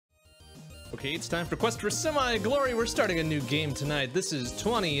Okay, it's time for Quest for Semi-Glory. We're starting a new game tonight. This is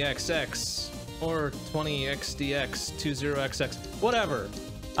 20XX or 20XDX 20XX, whatever.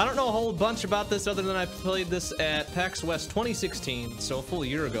 I don't know a whole bunch about this other than I played this at PAX West 2016, so a full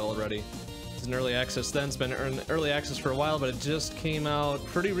year ago already. It's an early access then. It's been in early access for a while, but it just came out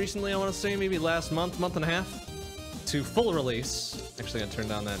pretty recently, I want to say, maybe last month and a half, to full release. Actually, I'm gonna turn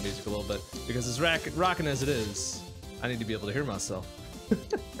down that music a little bit, because as rocking as it is, I need to be able to hear myself.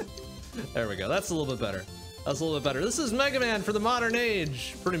 There we go. That's a little bit better. That's a little bit better. This is Mega Man for the modern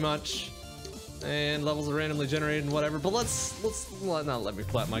age, pretty much. And levels are randomly generated and whatever. But let's not let me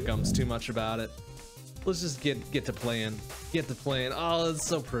flap my gums too much about it. Let's just get to playing. Get to playing. Oh, it's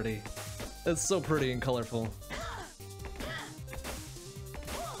so pretty. It's so pretty and colorful.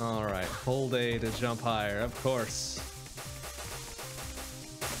 All right, hold A to jump higher, of course.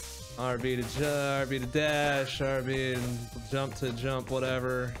 RB to dash, RB to jump,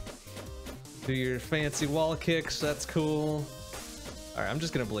 whatever. Do your fancy wall kicks, that's cool. All right, I'm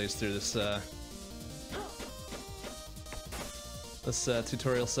just gonna blaze through this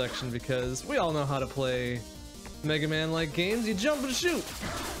tutorial section because we all know how to play Mega Man-like games. You jump and shoot.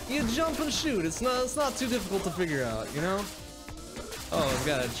 You jump and shoot. It's not too difficult to figure out, you know? Oh, I've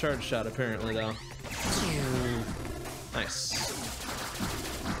got a charge shot apparently though. Nice.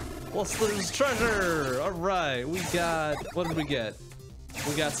 What's this treasure? All right, we got, what did we get?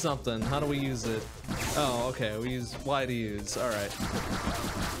 We got something. How do we use it? Oh, okay, we use Y to use. All right.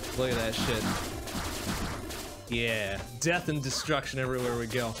 Look at that shit. Yeah, death and destruction everywhere we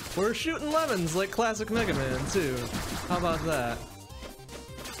go. We're shooting lemons like classic Mega Man too. How about that?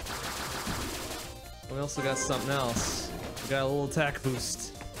 We also got something else. We got a little attack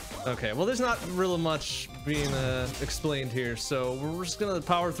boost. Okay, well there's not really much being explained here, so we're just gonna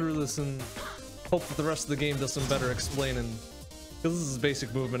power through this and hope that the rest of the game does some better explaining. Because this is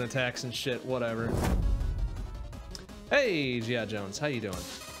basic movement attacks and shit, whatever. Hey, G.I. Jones, how you doing?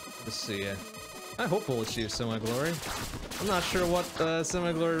 Good to see ya. I hope we'll achieve semi-glory. I'm not sure what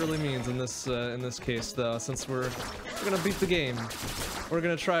semi-glory really means in this case, though, since we're gonna beat the game. We're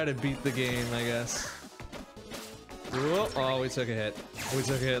gonna try to beat the game, I guess. Whoa, oh, we took a hit. We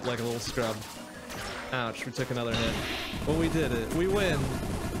took a hit like a little scrub. Ouch, we took another hit. But we did it. We win.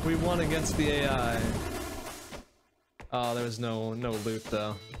 We won against the AI. Oh, there was no loot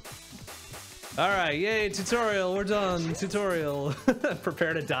though. All right, yay, tutorial, we're done, tutorial.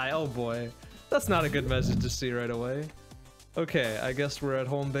 Prepare to die, oh boy. That's not a good message to see right away. Okay, I guess we're at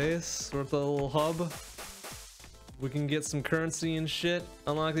home base. We're at the little hub. We can get some currency and shit.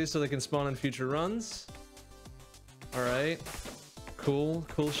 Unlock these so they can spawn in future runs. All right, cool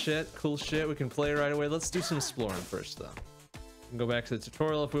shit. We can play right away. Let's do some exploring first though. We can go back to the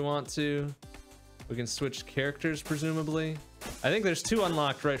tutorial if we want to. We can switch characters, presumably. I think there's 2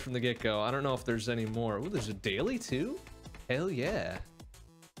 unlocked right from the get-go. I don't know if there's any more. Ooh, there's a daily too? Hell yeah.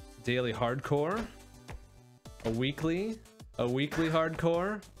 Daily hardcore. A weekly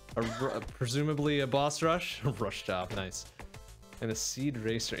hardcore. Presumably a boss rush. Rush job, nice. And a seed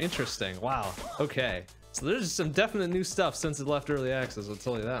racer. Interesting, wow. Okay. So there's some definite new stuff since it left early access, I'll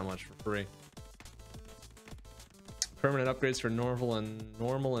tell you that much for free. Permanent upgrades for normal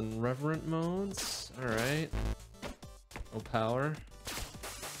and reverent modes. All right. No power.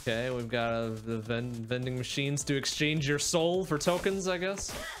 Okay, we've got the vending machines to exchange your soul for tokens, I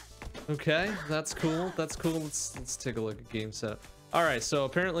guess. Okay, that's cool. That's cool. Let's take a look at game setup. All right, so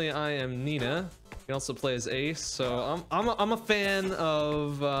apparently I am Nina. You can also play as Ace. So I'm a fan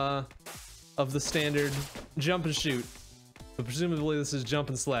of the standard jump and shoot. But presumably this is jump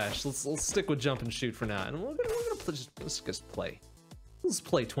and slash. Let's stick with jump and shoot for now, and we're gonna let's just play. Let's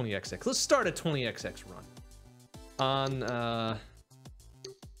play 20XX. Let's start a 20XX run. On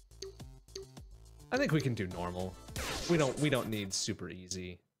I think we can do normal. We don't need super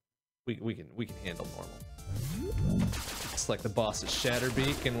easy. We can handle normal. It's like the boss is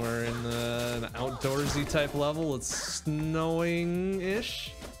Shatterbeak, and we're in an outdoorsy type level. It's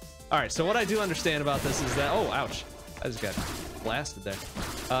snowing-ish. All right. So what I do understand about this is that ouch. I just got blasted there.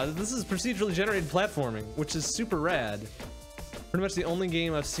 This is procedurally generated platforming, which is super rad. Pretty much the only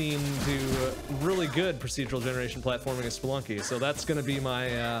game I've seen do really good procedural generation platforming is Spelunky, so that's gonna be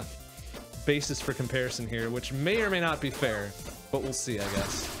my basis for comparison here, which may or may not be fair, but we'll see, I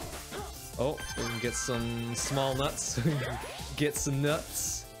guess. Oh, we can get some small nuts. Get some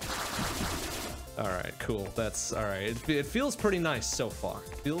nuts. All right, cool. That's all right. It feels pretty nice so far.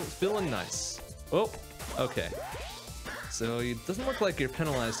 Feeling nice. Oh, okay. So it doesn't look like you're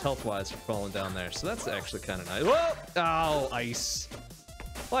penalized health-wise for falling down there, so that's actually kind of nice. Whoa! Oh, ice.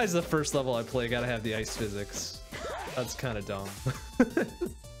 Why is the first level I play gotta have the ice physics? That's kind of dumb.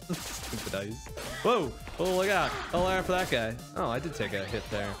 Stupid ice. Whoa! Oh, look out! Oh, look out for that guy. Oh, I did take a hit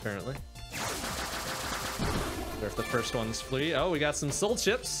there, apparently. Wonder if the first one's free. Oh, we got some soul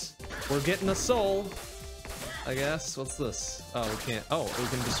chips. We're getting a soul, I guess. What's this? Oh, we can't. Oh, we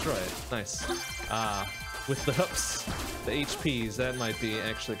can destroy it. Nice. Ah, with the hoops, the HPs, that might be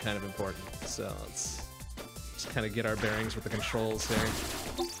actually kind of important. So let's just kind of get our bearings with the controls here.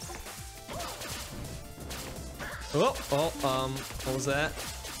 Oh, what was that?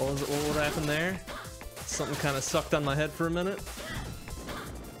 What happened there? Something kind of sucked on my head for a minute.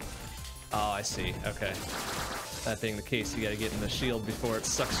 Oh, I see. Okay. That being the case, you gotta get in the shield before it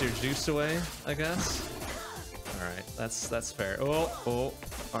sucks your juice away, I guess. All right, that's fair. Oh,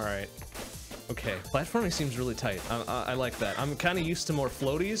 all right. Okay, platforming seems really tight. I like that. I'm kind of used to more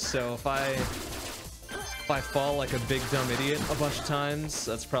floaties, so if I fall like a big dumb idiot a bunch of times,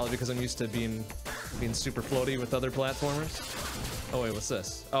 that's probably because I'm used to being super floaty with other platformers. Oh wait, what's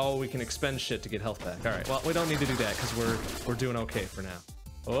this? Oh, we can expend shit to get health back. All right, well, we don't need to do that because we're doing okay for now.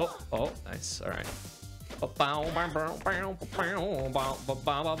 Oh, nice. All right. Well,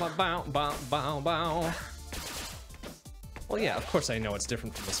 yeah, of course I know it's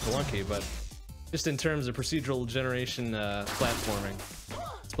different from the Spelunky, but just in terms of procedural generation platforming,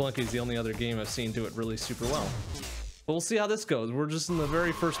 Spelunky is the only other game I've seen do it really super well. But we'll see how this goes. We're just in the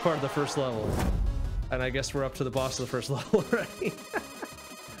very first part of the first level, and I guess we're up to the boss of the first level already.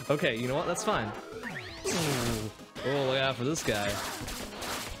 Okay, you know what? That's fine. Ooh. Oh, look out for this guy.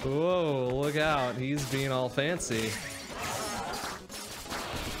 Whoa, look out. He's being all fancy.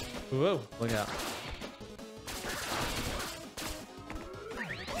 Whoa, look out.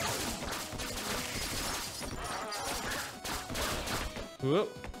 Whoa.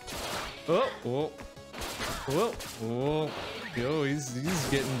 Whoa. Yo, he's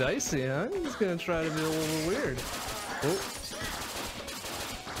getting dicey, huh? He's gonna try to be a little weird.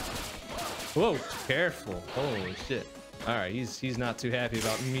 Whoa, careful. Holy shit. Alright, he's not too happy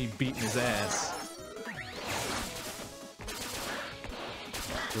about me beating his ass.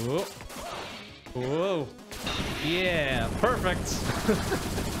 Whoa. Yeah, perfect.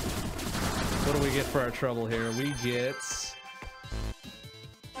 What do we get for our trouble here? We get...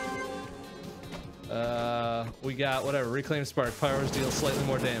 we got whatever. Reclaim Spark. Powers deal slightly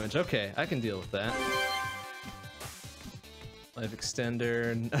more damage. Okay, I can deal with that. Life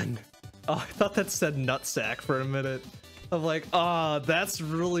Extender. Oh, I thought that said Nutsack for a minute. I'm like, ah, that's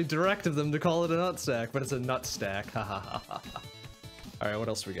really direct of them to call it a nutsack, but it's a nut stack. Ha ha ha ha. All right, what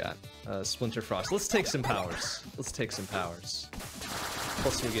else we got? Splinter Frost. Let's take some powers. Plus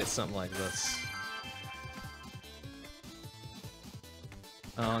we get something like this.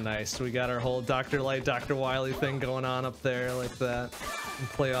 Oh, nice. We got our whole Dr. Light, Dr. Wily thing going on up there like that. And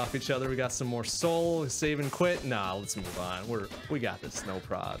play off each other. We got some more soul. Save and quit. Nah, let's move on. We got this. No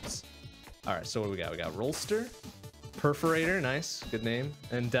probs. All right, so what do we got? We got Rollster. Perforator, nice, good name,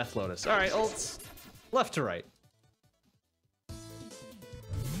 and Death Lotus. All right, ults, left to right.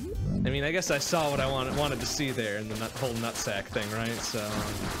 I mean, I guess I saw what I wanted to see there in the whole nutsack thing, right? So.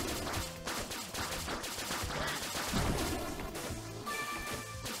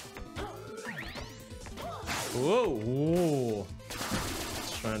 Whoa!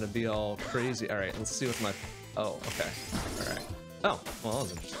 Just trying to be all crazy. All right, let's see what my. Oh, okay. All right. Oh, well, that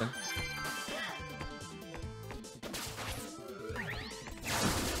was interesting.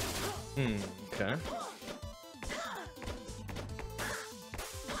 Okay.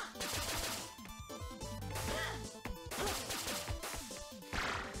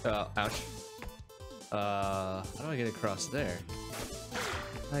 Ouch. How do I get across there?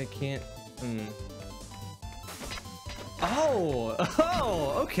 I can't. Oh,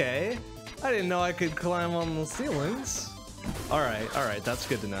 okay. I didn't know I could climb on the ceilings. All right, that's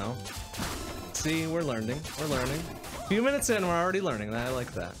good to know. See, we're learning. A few minutes in, we're already learning. I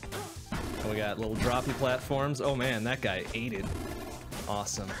like that. And we got little droppy platforms. Oh man, that guy ate it.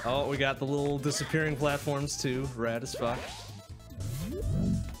 Awesome. Oh, we got the little disappearing platforms too. Rad as fuck.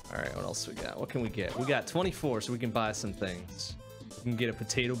 Alright, what else we got? What can we get? We got 24, so we can buy some things. We can get a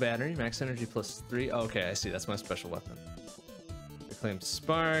potato battery, max energy plus 3. Oh, okay, I see. That's my special weapon. Reclaim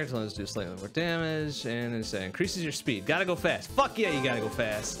Spark, let's do slightly more damage, and it increases your speed. Gotta go fast. Fuck yeah, you gotta go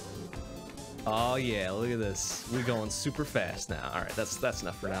fast. Oh yeah, look at this. We're going super fast now. Alright, that's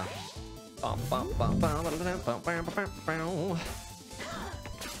enough for now. Oh,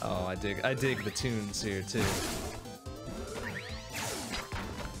 I dig the tunes here too.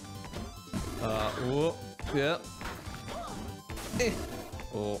 Whoop, yep.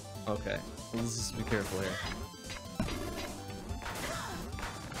 Oh, okay. Let's just be careful here.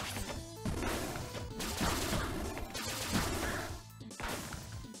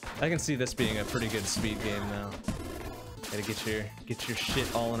 I can see this being a pretty good speed game now. Gotta get your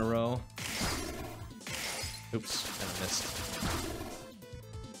shit all in a row. Oops, kinda missed.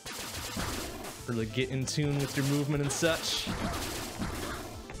 Really get in tune with your movement and such.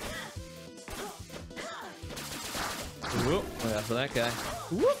 Whoop, look out for that guy.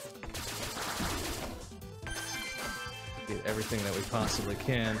 Whoop! Get everything that we possibly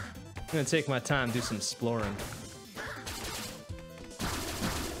can. I'm gonna take my time, do some exploring.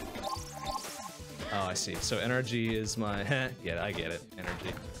 Oh, I see. So energy is my... yeah, I get it.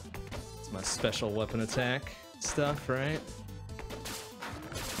 Energy. It's my special weapon attack stuff, right?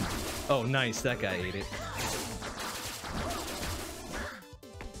 Oh, nice. That guy ate it.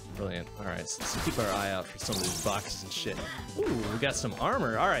 Brilliant. Alright, so let's keep our eye out for some of these boxes and shit. Ooh, we got some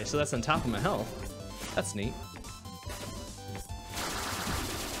armor. Alright, so that's on top of my health. That's neat.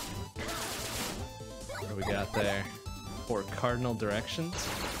 What do we got there? 4 cardinal directions.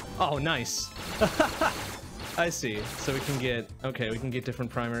 Oh, nice. I see. So we can get... okay, we can get different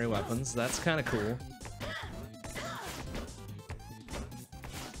primary weapons. That's kind of cool.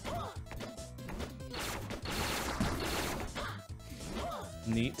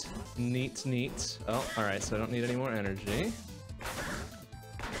 Neat, neat, neat. Oh, alright, so I don't need any more energy.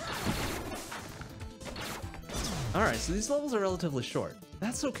 Alright, so these levels are relatively short.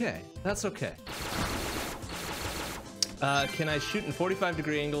 That's okay. That's okay. Can I shoot in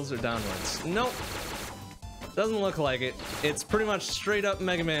 45-degree angles or downwards? Nope. Doesn't look like it. It's pretty much straight up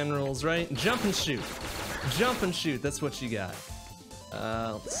Mega Man rules, right? Jump and shoot. Jump and shoot, that's what you got.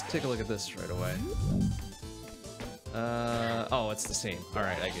 Let's take a look at this right away. Oh, it's the same.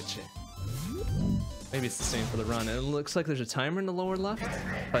 Alright, I get you. Maybe it's the same for the run. And it looks like there's a timer in the lower left.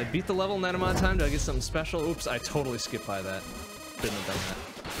 If I beat the level in that amount of time, do I get something special? Oops, I totally skipped by that. Shouldn't have done that.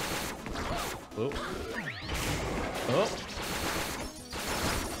 Oh. Oh.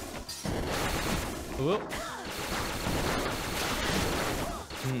 Oh.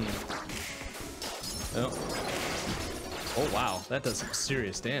 Oh. Oh, wow. That does some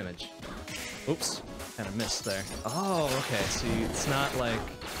serious damage. Oops. Kind of missed there. Oh, okay. See, it's not like...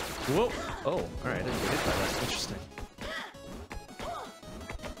 whoa. Oh, alright. I didn't get hit by that. Interesting.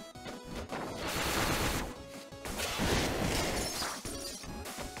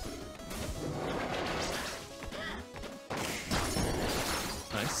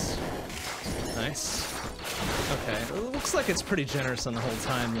 Nice. Nice. Okay. It looks like it's pretty generous on the whole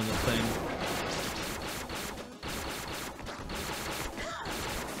time limit thing.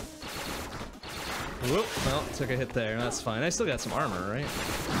 Whoop. Well, took a hit there. That's fine. I still got some armor, right?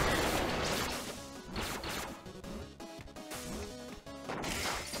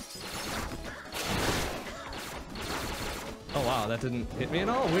 Oh, wow. That didn't hit me at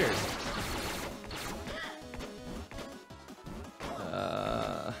all? Weird.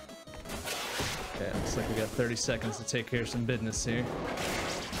 Okay, looks like we got 30 seconds to take care of some business here.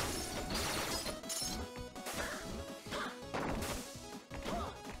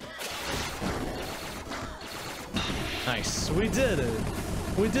 Nice, we did it!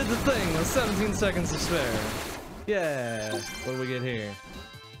 We did the thing with 17 seconds to spare. Yeah! What do we get here?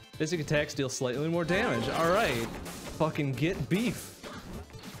 Basic attacks deal slightly more damage. Alright. Fucking get beef.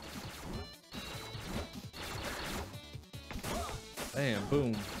 Bam,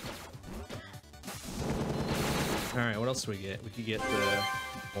 boom. Alright, what else do we get? We could get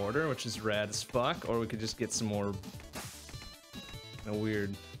the order, which is rad as fuck, or we could just get some more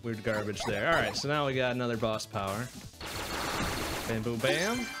weird garbage there. Alright, so now we got another boss power. Bam, boom,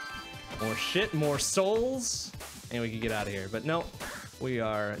 bam. More shit, more souls, and we can get out of here. But nope, we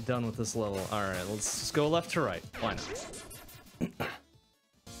are done with this level. Alright, let's just go left to right. Why not?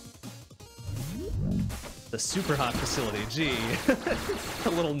 The Super Hot Facility, gee. A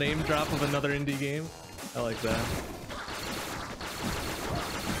little name drop of another indie game. I like that.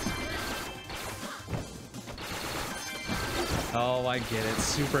 Oh, I get it.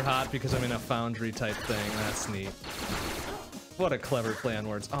 Super hot because I'm in a foundry type thing. That's neat. What a clever play on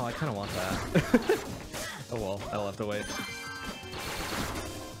words. Oh, I kind of want that. Oh well, I'll have to wait.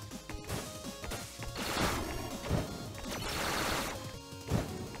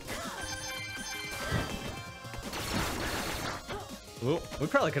 Ooh, we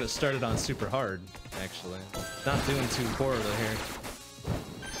probably could have started on super hard, actually. Not doing too poorly here.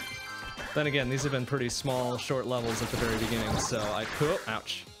 Then again, these have been pretty small, short levels at the very beginning, so I could...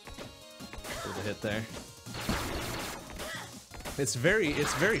 ouch. There's a hit there. It's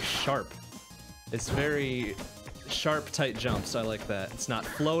very sharp. It's very sharp, tight jumps. I like that. It's not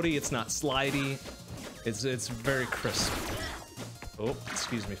floaty, it's not slidey. It's very crisp. Oh,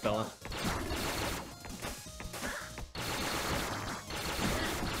 excuse me, fella.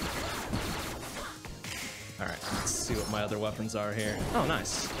 see what my other weapons are here. Oh,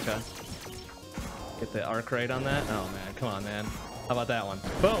 nice. Okay. Get the arc right on that. Oh man, come on, man. How about that one?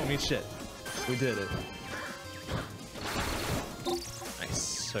 Boom! Eat shit. We did it.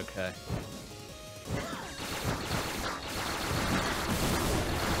 Nice. Okay.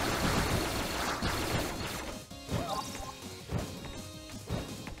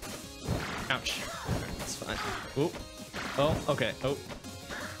 Ouch. That's fine. Oop. Oh, okay. Oh.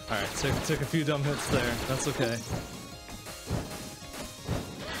 Alright, took a few dumb hits there. That's okay.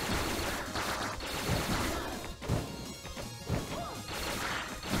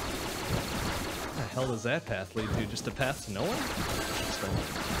 What the hell does that path lead to? Just a path to nowhere? Interesting.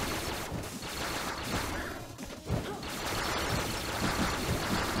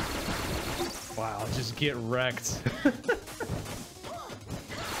 Wow, just get wrecked.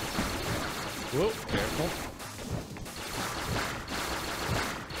 Whoa, careful.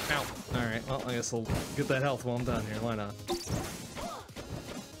 Ow. Alright, well, I guess I'll get that health while I'm done here. Why not?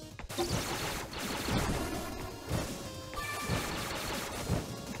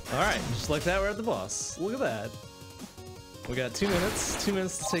 Alright, just like that, we're at the boss. Look at that. We got 2 minutes. 2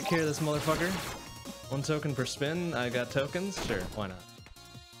 minutes to take care of this motherfucker. 1 token per spin. I got tokens? Sure, why not?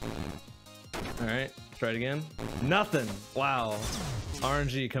 Alright, try it again. Nothing! Wow.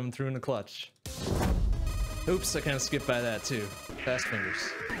 RNG coming through in the clutch. Oops, I kind of skipped by that too. Fast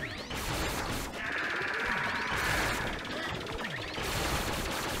fingers.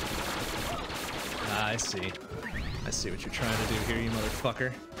 Ah, I see. I see what you're trying to do here, you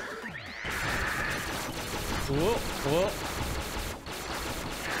motherfucker. Whoa, whoa.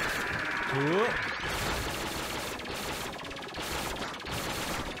 Whoa.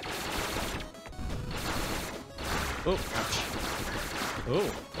 Oh, ouch. Oh,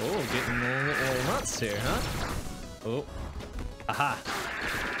 getting a little nuts here, huh? Oh, aha.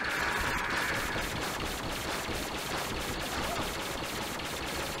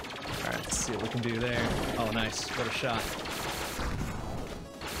 Alright, let's see what we can do there. Oh, nice. What a shot.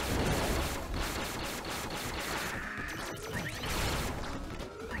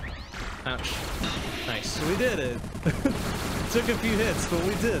 Ouch. Nice. We did it. Took a few hits, but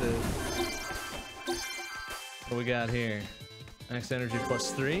we did it. What we got here? Max energy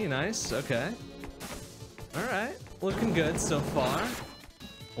 +3, nice, okay. Alright, looking good so far.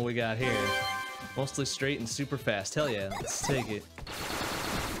 What we got here? Mostly straight and super fast, hell yeah, let's take it.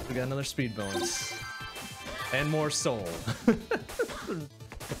 We got another speed bonus. And more soul.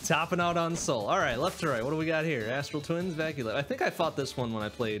 Topping out on soul. Alright, left to right, what do we got here? Astral Twins, Vacuum. I think I fought this one when I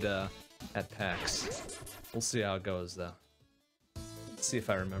played at PAX. We'll see how it goes though. Let's see if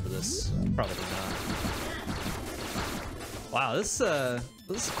I remember this. Probably not. Wow, this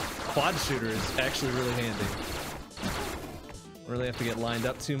quad shooter is actually really handy. Don't really have to get lined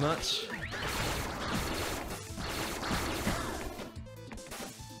up too much.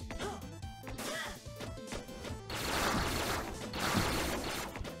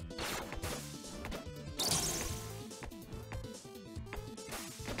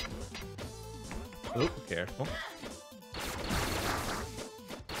 Oh, careful.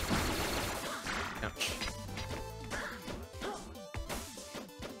 Ouch.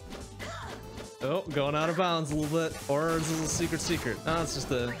 Oh, going out of bounds a little bit. Or is this a secret? Oh, it's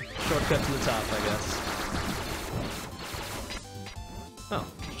just a shortcut to the top, I guess. Oh,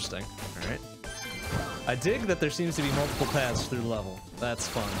 interesting. Alright. I dig that there seems to be multiple paths through the level. That's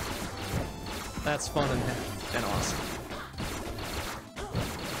fun. That's fun and awesome.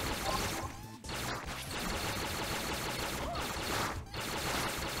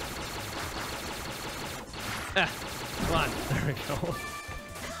 Ah, come on. There we go.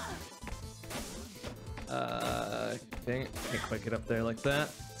 Dang it. Can't quite get up there like that.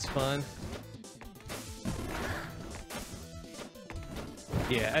 It's fine.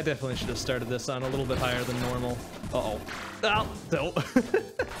 Yeah, I definitely should have started this on a little bit higher than normal. Uh-oh. Oh, no.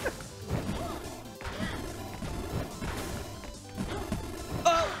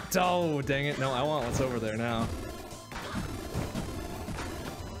 Oh, dang it. No, I want what's over there now.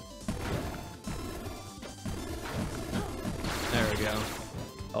 There we go.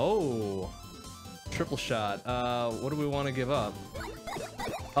 Oh. Triple shot. What do we want to give up?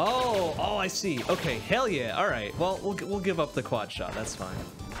 Oh, I see. Okay, hell yeah. All right. Well, we'll give up the quad shot. That's fine.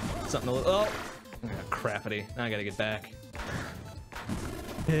 Something a little. Oh, crappity. Now I gotta get back.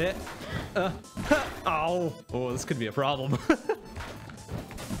 Oh, this could be a problem.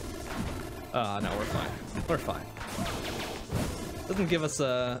 No, we're fine. We're fine. Doesn't give us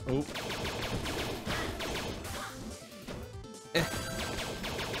a. Oop.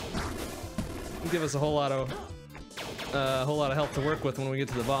 Give us a whole lot of a whole lot of health to work with when we get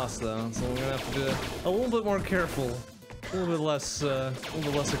to the boss, though. So we're gonna have to be a little bit more careful, a little bit less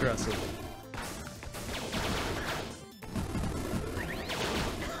aggressive.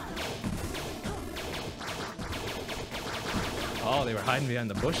 Oh, they were hiding behind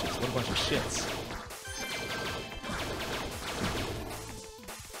the bushes. What a bunch of shits.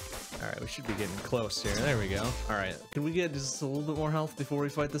 Alright, we should be getting close here. There we go. Alright, can we get just a little bit more health before we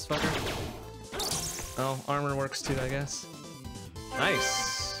fight this fucker? Oh, armor works too, I guess.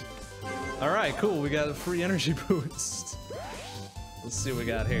 Nice! Alright, cool. We got a free energy boost. Let's see what we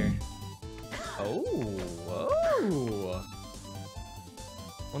got here. Oh! Whoa!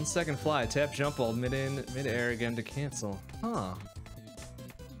 1 second fly. Tap jump while mid-air again to cancel. Huh.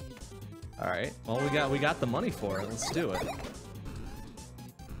 Alright. Well, we got the money for it. Let's do it.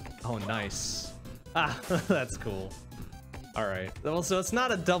 Oh, nice. Ah, that's cool. Alright. Well, so it's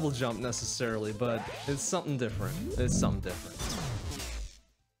not a double jump necessarily, but it's something different. It's something different.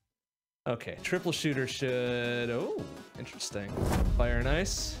 Okay, triple shooter should... Oh, interesting. Fire and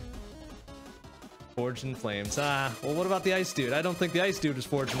ice. Forged in flames. Ah, well, what about the ice dude? I don't think the ice dude is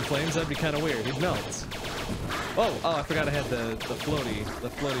forged in flames. That'd be kind of weird. He'd melt. Oh, I forgot I had the floaty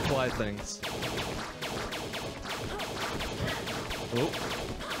fly things. Oh.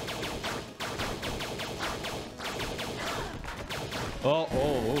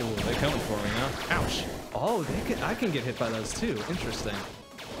 Oh, they're coming for me, huh? Ouch. Oh, I can get hit by those too. Interesting.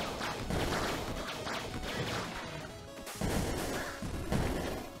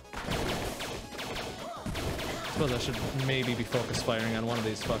 I suppose I should maybe be focus firing on one of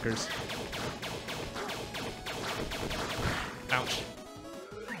these fuckers. Ouch.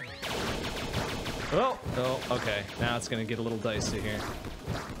 Oh, okay. Now it's gonna get a little dicey here.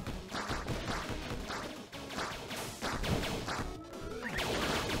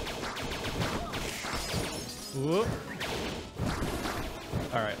 Whoop.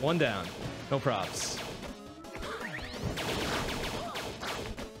 Alright, one down. No props.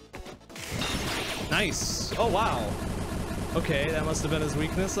 Nice! Oh, wow. Okay, that must have been his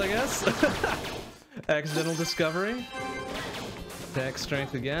weakness, I guess. Accidental discovery. Attack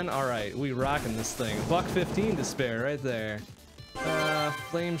strength again. Alright, we rocking this thing. Buck 15 to spare right there.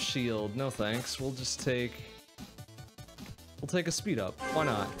 Flame shield. No thanks. We'll take a speed up. Why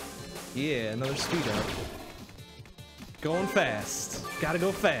not? Yeah, another speed up. Going fast. Gotta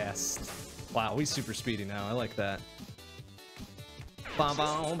go fast. Wow, we super speedy now. I like that.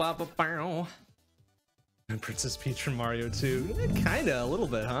 Princess Peach from Mario 2. Kinda, a little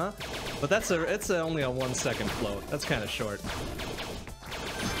bit, huh? But it's only a 1 second float. That's kind of short.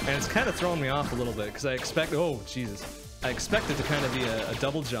 And it's kind of throwing me off a little bit because I expect. Oh, Jesus. I expect it to kind of be a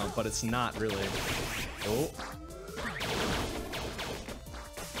double jump, but it's not really. Oh.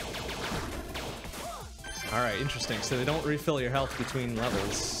 Alright, interesting. So they don't refill your health between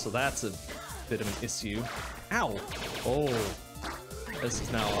levels, so that's a bit of an issue. Ow! Oh. This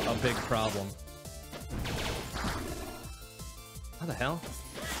is now a big problem. How the hell?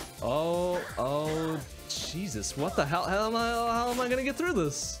 Oh, Jesus! What the hell? How am I gonna get through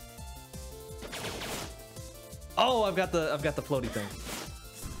this? Oh, I've got the floaty thing.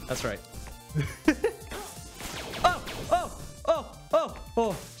 That's right.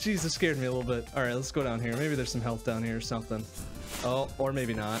 Oh! Jesus, scared me a little bit. All right, let's go down here. Maybe there's some health down here or something. Oh, or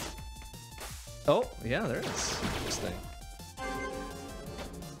maybe not. Oh, yeah, there is. Interesting.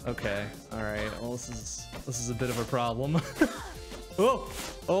 Okay. All right. Well, this is a bit of a problem.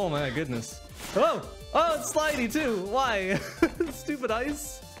 Oh my goodness. Oh, it's slidey too. Why? Stupid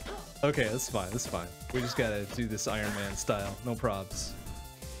ice. Okay, that's fine. That's fine. We just gotta do this Iron Man style. No probs.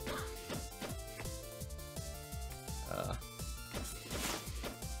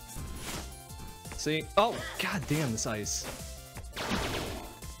 See? Oh, god damn this ice.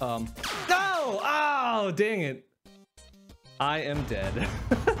 No! Oh, dang it. I am dead.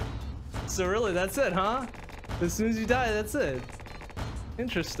 So really, that's it, huh? As soon as you die, that's it.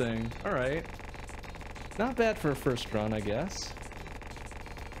 Interesting. All right. Not bad for a first run, I guess.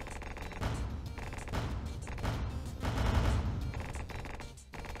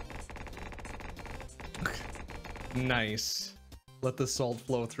 Nice. Let the salt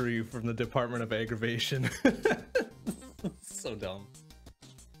flow through you from the Department of Aggravation. So dumb.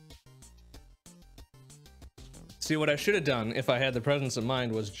 See, what I should have done if I had the presence of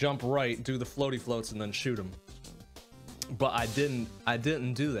mind was jump right, do the floaty floats, and then shoot him. But I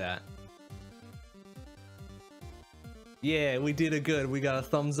didn't do that. Yeah, we did it good. We got a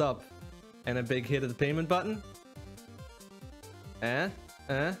thumbs up. And a big hit of the payment button.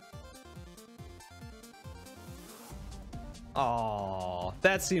 Oh,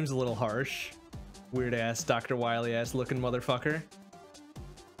 that seems a little harsh. Weird ass, Dr. Wily ass looking motherfucker.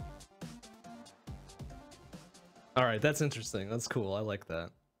 Alright, that's interesting. That's cool. I like that.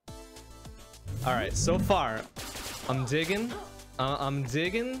 Alright, so far, I'm digging. I'm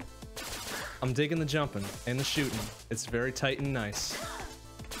digging the jumping and the shooting. It's very tight and nice.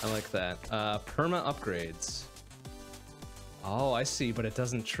 I like that. Perma upgrades. Oh, I see, but it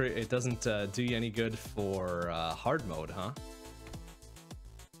doesn't do you any good for hard mode, huh?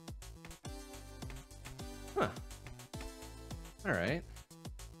 Huh. All right.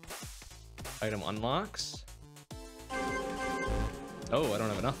 Item unlocks. Oh, I don't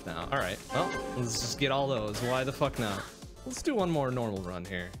have enough now. All right. Well, let's just get all those. Why the fuck not? Let's do one more normal run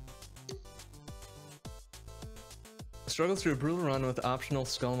here. Struggle through a brutal run with optional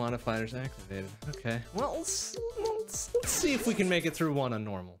skull modifiers activated. Okay. Well, let's see if we can make it through one on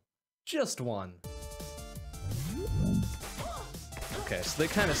normal. Just one. Okay, so they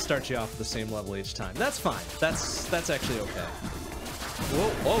kind of start you off at the same level each time. That's fine. That's actually okay.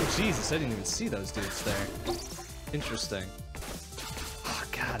 Whoa! Oh Jesus! I didn't even see those dudes there. Interesting. Oh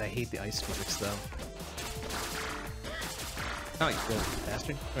God, I hate the ice physics though. Oh, you little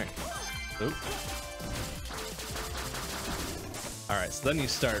bastard! Come here. Oop. All right, so then you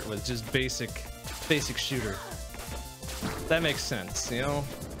start with just basic shooter. That makes sense, you know?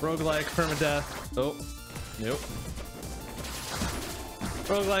 Roguelike, permadeath. Oh, nope.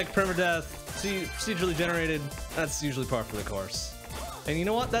 Roguelike, permadeath, procedurally generated. That's usually par for the course. And you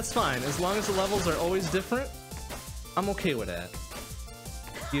know what? That's fine. As long as the levels are always different, I'm okay with that.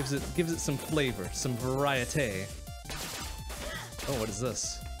 Gives it some flavor, some variety. Oh, what is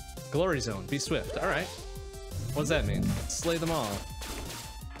this? Glory zone. Be swift. All right. What does that mean? Slay them all.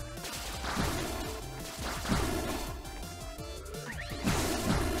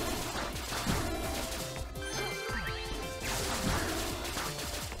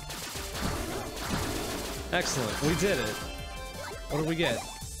 Excellent, we did it. What do we get?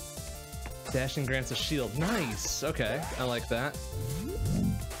 Dashing grants a shield. Nice. Okay, I like that.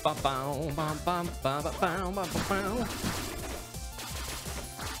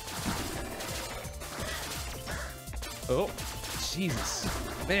 Oh, Jesus.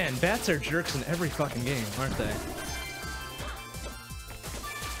 Man, bats are jerks in every fucking game, aren't they?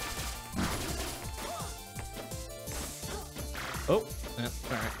 Oh, yeah,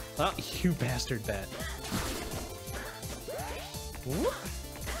 alright. Oh, you bastard bat. Whoop.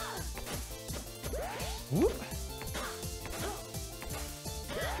 Whoop.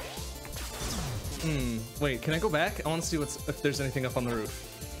 Wait, can I go back? I want to see if there's anything up on the roof.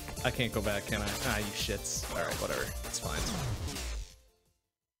 I can't go back, can I? Ah, you shits. Alright, whatever. It's fine.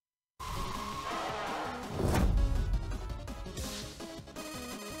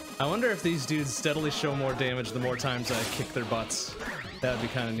 I wonder if these dudes steadily show more damage the more times I kick their butts. That would be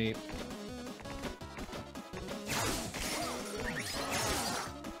kind of neat.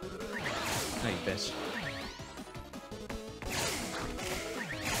 Ah, you bitch.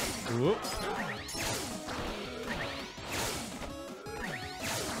 Whoop.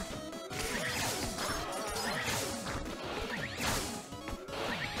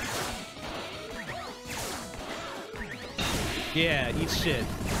 Yeah, eat shit.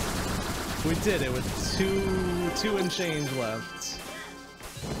 We did it with two and change left.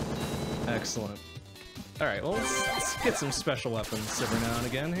 Excellent. Alright, well, let's get some special weapons every now and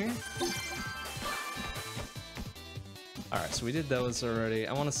again here. Alright, so we did those already.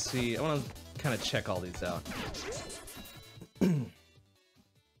 I want to kind of check all these out. Can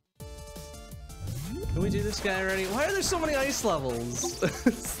we do this guy already? Why are there so many ice levels?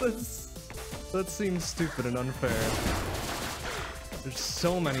 That seems stupid and unfair. There's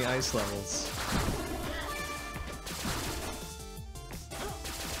so many ice levels.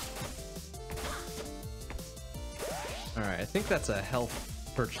 Alright, I think that's a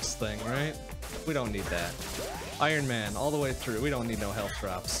health purchase thing, right? We don't need that. Iron Man, all the way through. We don't need no health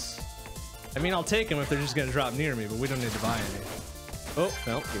drops. I mean, I'll take them if they're just gonna drop near me, but we don't need to buy any. Oh,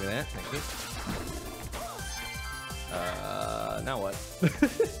 no, give me that. Thank you. Now what?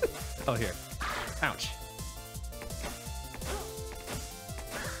 Oh, here. Ouch.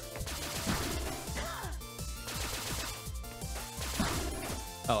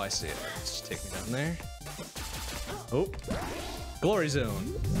 Oh, I see it. Just take me down there. Oh, glory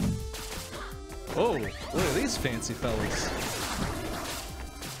zone. Oh, look at these fancy fellas.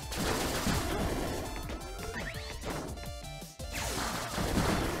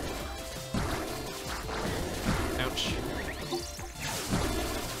 Ouch.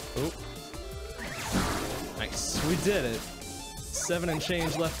 Oh, nice. We did it. 7 and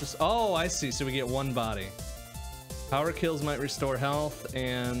change left us. Oh, I see. So we get one body. Power kills might restore health,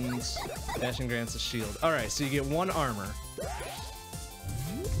 and dashing grants a shield. Alright, so you get 1 armor.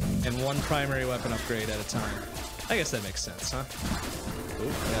 And 1 primary weapon upgrade at a time. I guess that makes sense, huh? Ooh,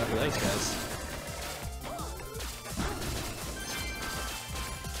 yeah, for those guys.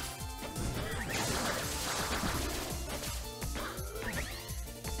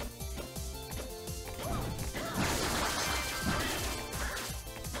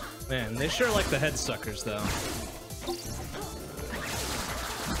 Man, they sure like the head suckers, though.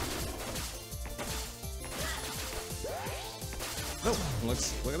 Oh, look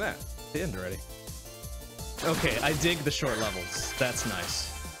at that. The end already. Okay, I dig the short levels. That's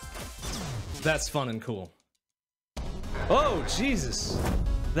nice. That's fun and cool. Oh, Jesus!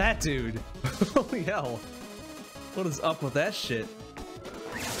 That dude! Holy hell! What is up with that shit?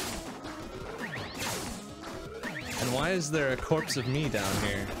 And why is there a corpse of me down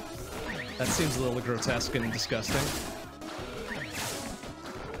here? That seems a little grotesque and disgusting.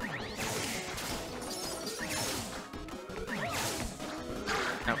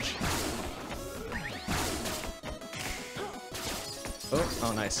 Ouch.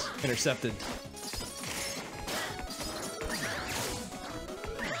 Oh, nice. Intercepted.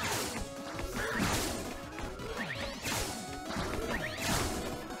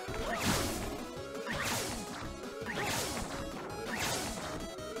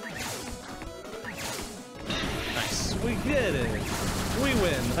 Nice. We did it! We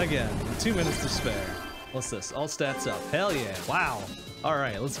win again. 2 minutes to spare. What's this? All stats up. Hell yeah. Wow.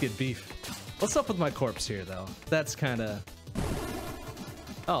 Alright, let's get beef. What's up with my corpse here, though? That's kinda...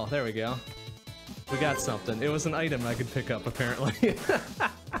 Oh, there we go. We got something. It was an item I could pick up, apparently.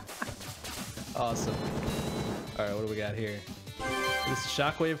 Awesome. Alright, what do we got here? This is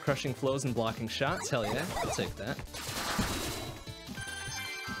shockwave, crushing flows and blocking shots. Hell yeah, I'll take that.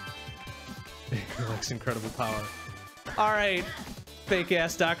 Likes incredible power. Alright,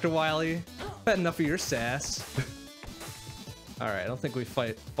 fake-ass Dr. Wily. Had enough of your sass. Alright, I don't think we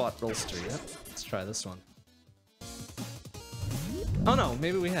fought Rolster yet. Let's try this one. Oh no,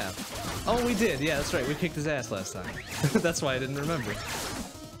 maybe we have. Oh, we did. Yeah, that's right. We kicked his ass last time. That's why I didn't remember.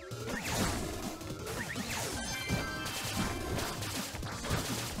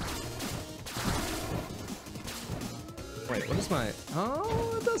 Wait, what is my...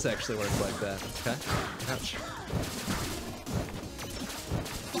 Oh, it does actually work like that. Okay. Ouch.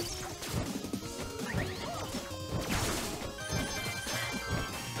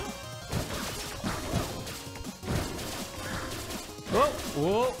 Oh!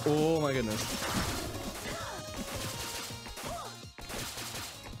 Whoa! Oh my goodness.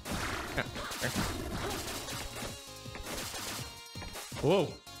 Whoa!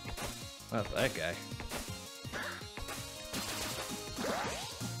 That's that guy.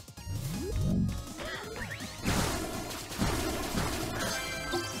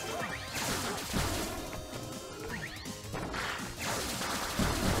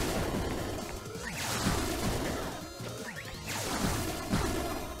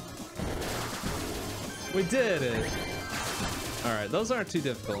 We did it! Alright, those aren't too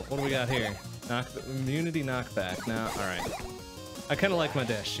difficult. What do we got here? Immunity knockback. Now, alright. I kind of like my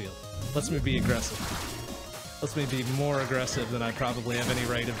dash shield. Lets me be aggressive. Lets me be more aggressive than I probably have any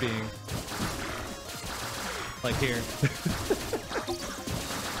right of being. Like here.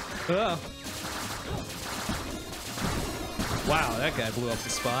 Oh. Wow, that guy blew up the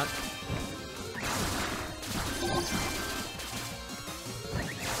spot.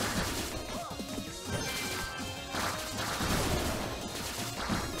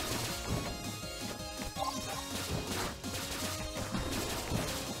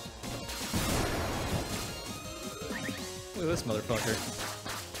 Look at this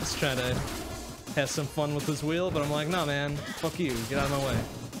motherfucker. Let's try to have some fun with this wheel, but I'm like, nah, man. Fuck you. Get out of my way.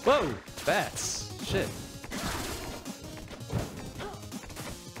 Whoa! Bats. Shit.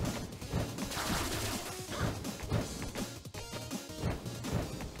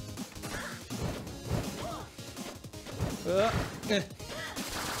 Eh.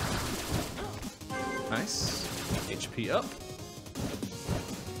 Nice. HP up.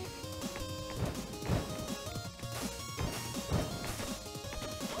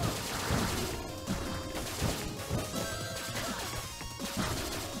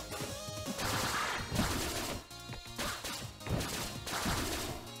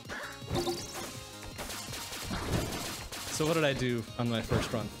 So what did I do on my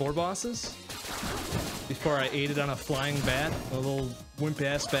first run? 4 bosses? Before I ate it on a flying bat? A little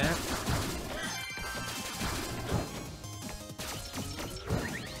wimp-ass bat?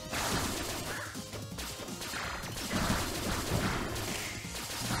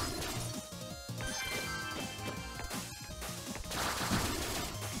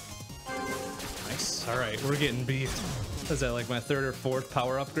 Alright, we're getting beefed. Is that like my 3rd or 4th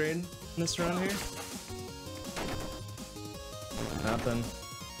power upgrade in this round here? Nothing.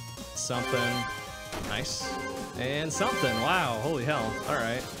 Something. Nice. And something. Wow, holy hell.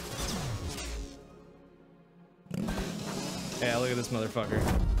 Alright. Yeah, look at this motherfucker.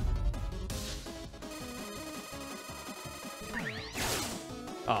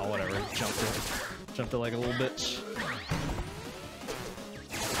 Oh, whatever. Jumped it. Jumped it like a little bitch.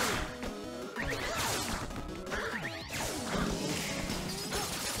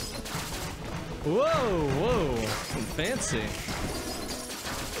 Whoa, whoa. Fancy.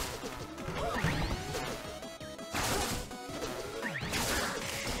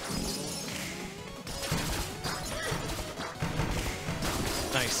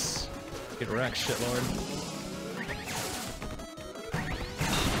 Nice. Get wrecked, shitlord.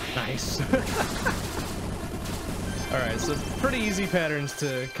 Nice. Alright, so pretty easy patterns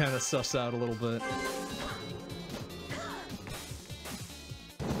to kind of suss out a little bit.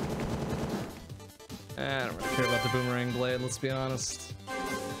 I don't really care about the boomerang blade, let's be honest.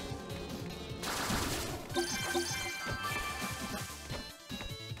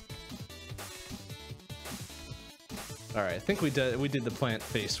 Alright, I think we did the plant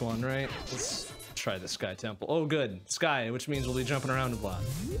face one, right? Let's try the sky temple. Oh good, sky, which means we'll be jumping around a lot.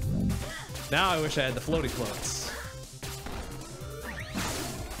 Now I wish I had the floaty floats.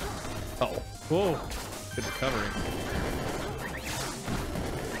 Oh, whoa, good recovery.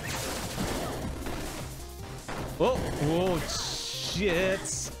 Whoa, whoa, shit.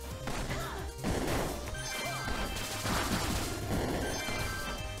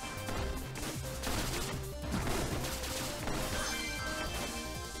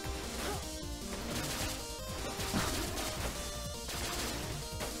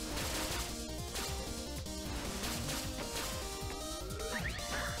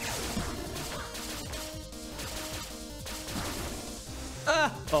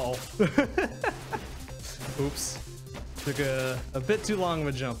 Uh-oh. Oops. Took a bit too long of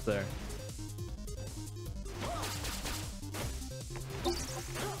a jump there.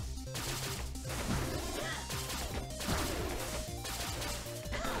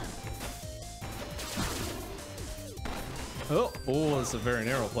 Oh, it's a very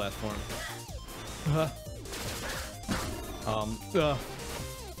narrow platform.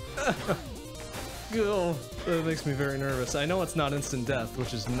 Oh, that makes me very nervous. I know it's not instant death,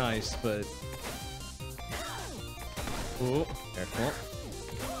 which is nice, but... Oh, careful.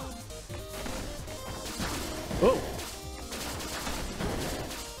 Oh!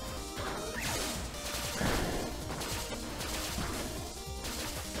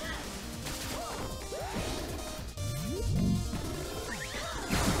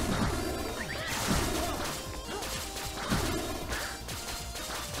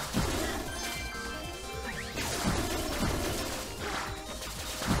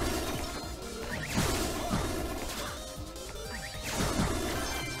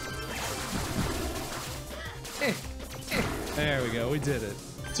 There we go, we did it.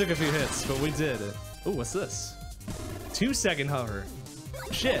 Took a few hits, but we did it. Ooh, what's this? 2-second hover.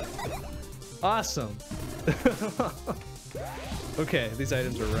 Shit. Awesome. Okay, these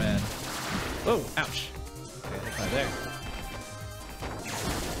items are rad. Oh, ouch. Okay, right there.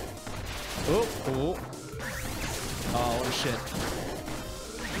 Oh, oh. Oh, what a shit.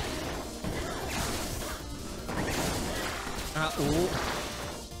 Oh.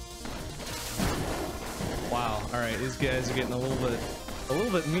 Wow, alright, these guys are getting a little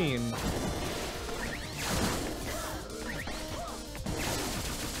bit mean.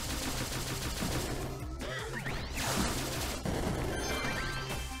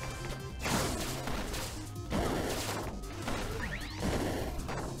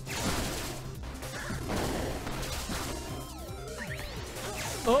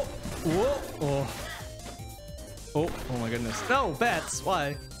 Oh, whoa, oh. Oh my goodness. No, bats,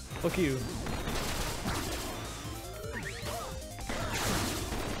 why? Fuck you.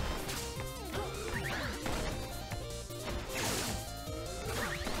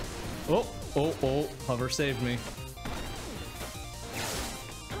 Oh, oh, oh, hover saved me.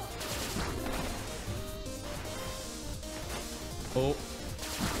 Oh.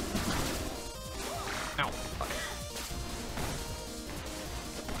 Ow. Fuck.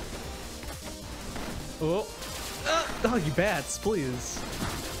 Oh. Oh, you bats, please.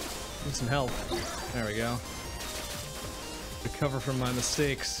 Need some help. There we go. Recover from my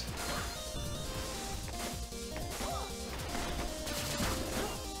mistakes.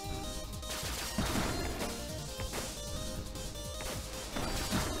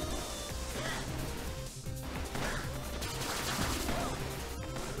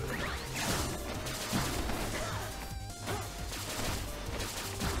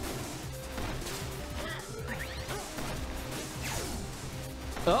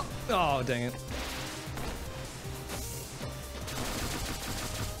 Oh, oh, dang it.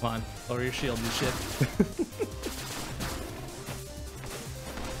 Come on, lower your shield, you shit.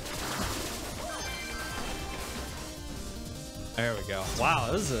 There we go. Wow,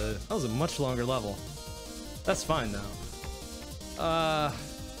 that was a much longer level. That's fine though.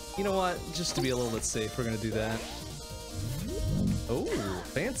 You know what? Just to be a little bit safe, we're gonna do that. Oh,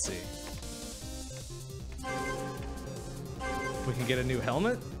 fancy. We can get a new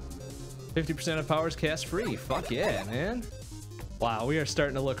helmet. 50% of powers cast free. Fuck yeah, man. Wow, we are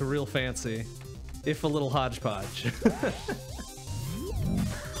starting to look real fancy, if a little hodgepodge.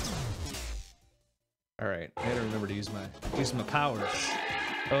 All right, I gotta remember to use my powers.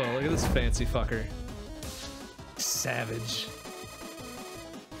 Oh, look at this fancy fucker. Savage.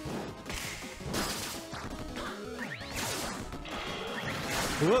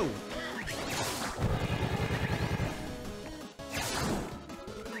 Whoa.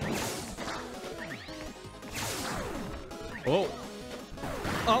 Whoa.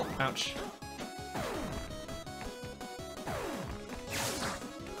 Oh, ouch.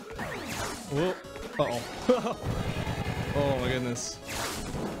 Whoa. Uh-oh. Oh my goodness.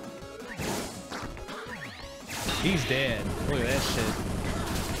 He's dead. Look at that shit.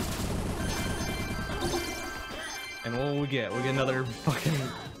 And what will we get? We get another fucking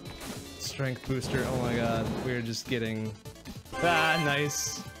strength booster. Oh my god. We're just getting... Ah,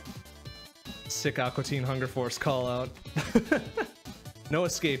 nice. Sick Aqua Teen Hunger Force call out. No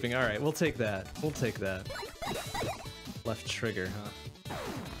escaping. Alright, we'll take that. We'll take that. Left trigger, huh?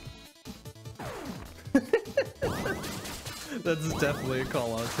 That's definitely a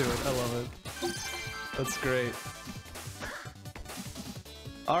call out to it. I love it. That's great.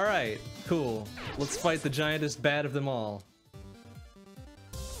 Alright, cool. Let's fight the giantest bat of them all.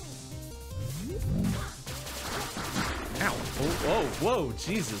 Ow! Whoa, whoa,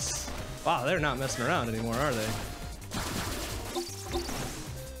 Jesus. Wow, they're not messing around anymore, are they?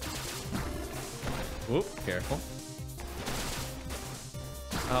 Whoop, careful.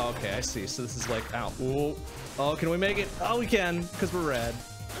 Oh, okay, I see. So this is like, ow. Whoa. Oh, can we make it? Oh, we can, because we're rad.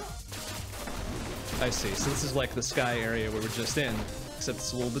 I see. So this is like the sky area we were just in, except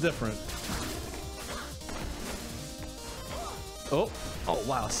it's a little bit different. Oh, oh,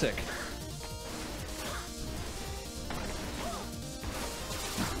 wow, sick.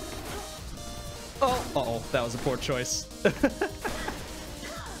 Oh, uh-oh, that was a poor choice.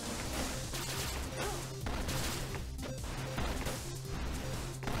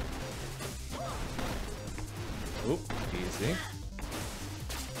 Oop, easy.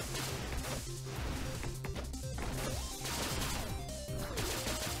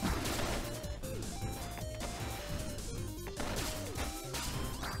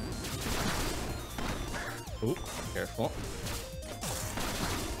 Oop, careful.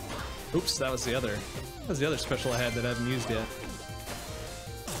 Oops, that was the other special I had that I haven't used yet.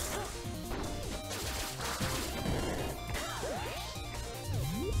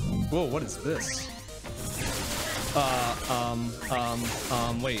 Whoa, what is this?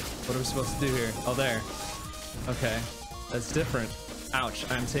 Wait, what are we supposed to do here? Oh, there. Okay, that's different. Ouch,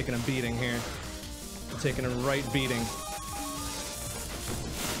 I'm taking a beating here. I'm taking a right beating.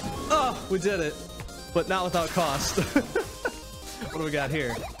 Oh, we did it, but not without cost. What do we got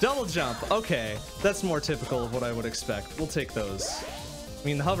here? Double jump. Okay, that's more typical of what I would expect. We'll take those. I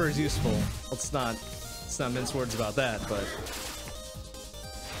mean, the hover is useful. Let's not mince words about that, but...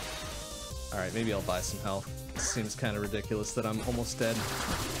 Alright, maybe I'll buy some health. It seems kind of ridiculous that I'm almost dead.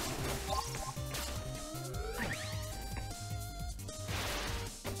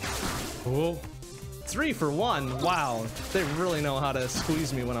 Whoa. 3 for 1. Wow. They really know how to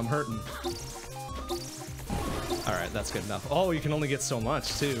squeeze me when I'm hurting. Alright, that's good enough. Oh, you can only get so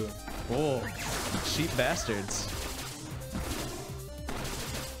much, too. Whoa. Cheap bastards.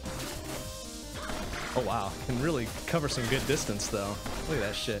 Oh, wow. Can really cover some good distance, though. Look at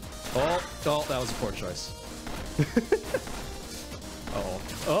that shit. Oh, oh, that was a poor choice. Uh-oh.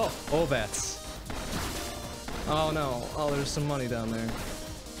 Oh, oh, bats. Oh, no. Oh, there's some money down there.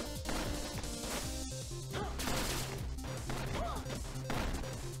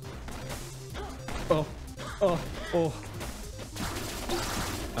 Oh, oh, oh.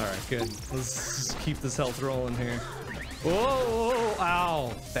 Alright, good. Let's just keep this health rolling here. Whoa, whoa,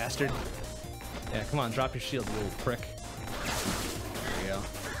 ow, bastard. Yeah, come on, drop your shield, you little prick. There you go.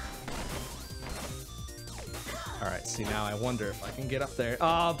 Alright, see, now I wonder if I can get up there.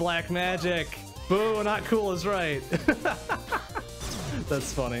 Ah, black magic! Boo, not cool is right.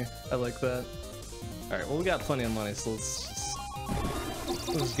 That's funny. I like that. Alright, well, we got plenty of money, so let's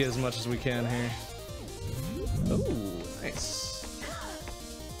get as much as we can here. Ooh, nice.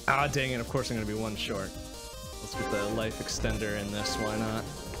 Ah, dang it, of course I'm gonna be one short. Let's get the life extender in this, why not?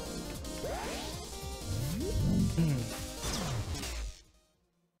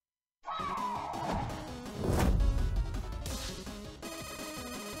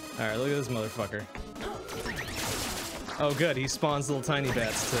 Alright, look at this motherfucker. Oh good, he spawns little tiny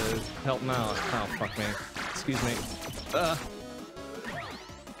bats to help him out. Oh, fuck me. Excuse me. Alright.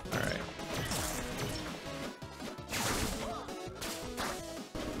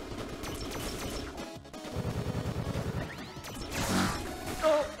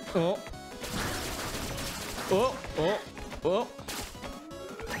 Oh. Oh. Oh. Oh.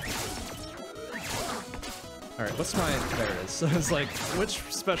 Alright, what's my... There it is. I was like, which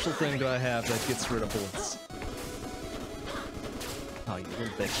special thing do I have that gets rid of bullets? Oh, you little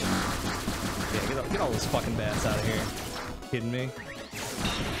bitch. Yeah, get all those fucking bats out of here. Kidding me?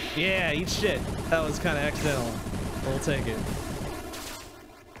 Yeah, eat shit. That was kind of accidental. We'll take it.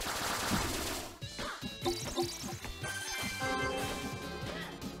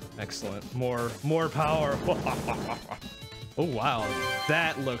 Excellent. More power. Oh, wow.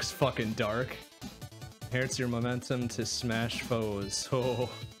 That looks fucking dark. Inherits your momentum to smash foes. Oh,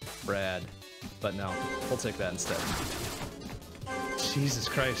 rad. But no, we'll take that instead. Jesus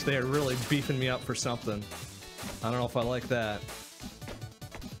Christ, they are really beefing me up for something. I don't know if I like that.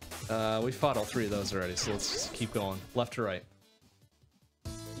 We fought all three of those already, so let's just keep going. Left to right.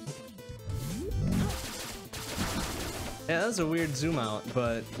 Yeah, that was a weird zoom out,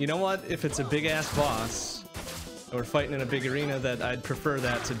 but you know what? If it's a big-ass boss, or fighting in a big arena, that I'd prefer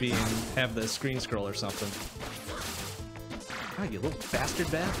that to be and have the screen scroll or something. Oh, you little bastard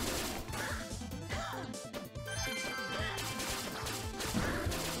bat.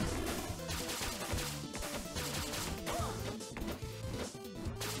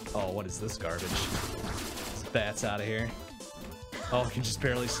 Oh, what is this garbage? This bat's out of here. Oh, you can just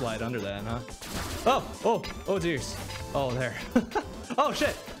barely slide under that, huh? Oh, dears. Oh, there. Oh,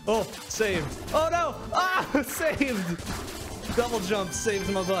 shit. Oh, saved. Oh, no. Ah, saved. Double jump saved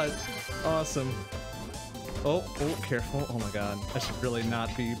my butt. Awesome. Oh, careful. Oh, my God. I should really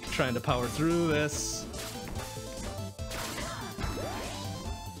not be trying to power through this.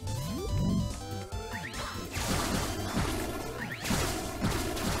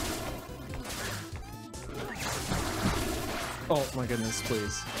 Oh, my goodness,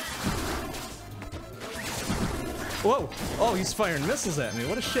 please. Whoa! Oh, he's firing missiles at me.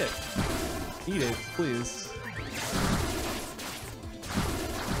 What a shit. Eat it, please.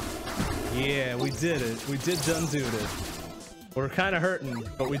 Yeah, we did it. We did done-doed it. We're kind of hurting,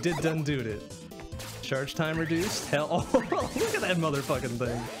 but we did done-doed it. Charge time reduced? Hell, oh, look at that motherfucking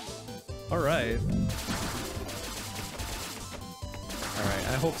thing. Alright. Alright,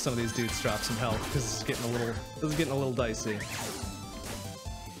 I hope some of these dudes drop some health, because this is getting a little dicey.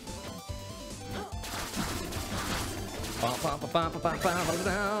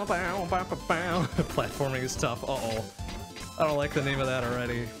 Platforming is tough. Uh-oh. I don't like the name of that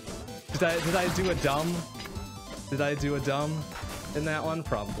already. Did I do a dumb? Did I do a dumb in that one?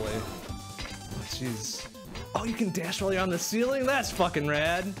 Probably. Oh, jeez. Oh, you can dash while you're on the ceiling? That's fucking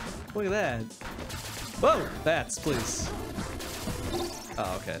rad. Look at that. Whoa! Bats, please.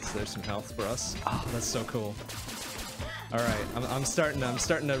 Oh, okay, so there's some health for us. Oh, that's so cool. Alright, I'm starting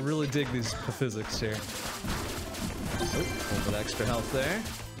to really dig these physics here. Oh, a little bit extra health there.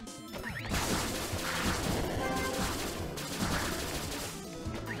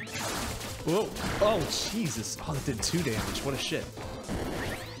 Whoa! Oh, Jesus! Oh, that did 2 damage. What a shit!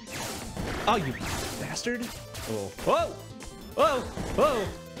 Oh, you bastard! Oh! Whoa! Whoa! Whoa!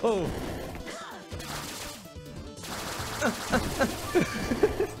 Whoa!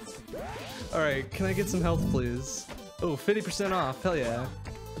 Alright, can I get some health, please? Oh, 50% off. Hell yeah.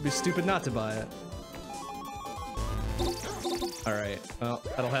 It'd be stupid not to buy it. Alright, well,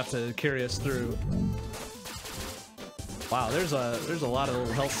 that'll have to carry us through. Wow, there's a lot of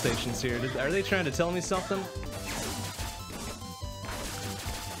little health stations here. Are they trying to tell me something?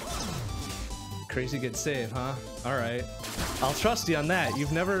 Crazy good save, huh? Alright. I'll trust you on that.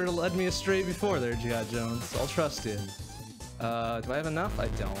 You've never led me astray before there, G.I. Jones. I'll trust you. Do I have enough? I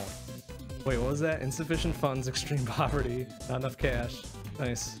don't. Wait, what was that? Insufficient funds, extreme poverty, not enough cash.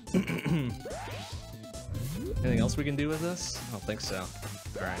 Nice. Anything else we can do with this? I don't think so.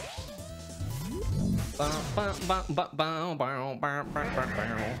 Alright.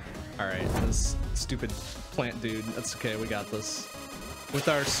 Alright, this stupid plant dude. That's okay, we got this. With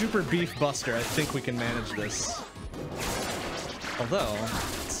our super beef buster, I think we can manage this. Although,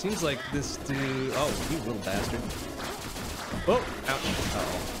 it seems like this dude... Oh, you little bastard. Oh! Ouch.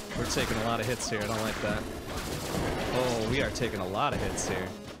 Uh-oh. We're taking a lot of hits here, I don't like that. Oh, we are taking a lot of hits here.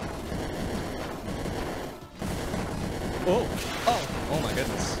 Oh, oh my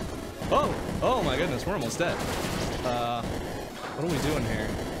goodness. Oh my goodness, we're almost dead. What are we doing here?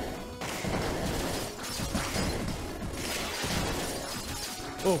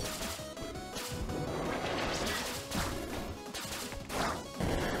 Oh.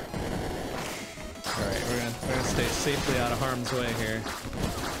 Alright, we're gonna stay safely out of harm's way here.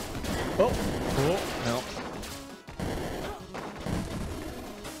 Oh, no.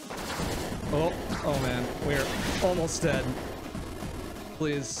 Oh man, we're almost dead.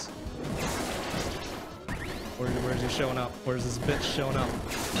 Please. Where's he showing up? Where's this bitch showing up?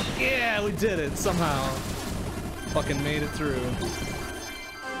 Yeah, we did it somehow. Fucking made it through.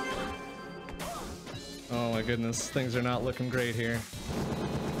 Oh my goodness, things are not looking great here.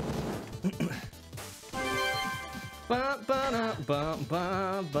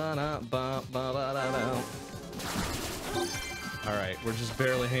 Alright, we're just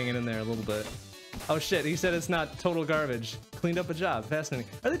barely hanging in there a little bit. Oh shit, he said it's not total garbage. Cleaned up a job. Fascinating.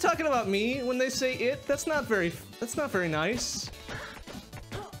 Are they talking about me when they say it? That's not very nice.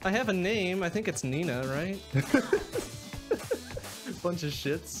 I have a name. I think it's Nina, right? Bunch of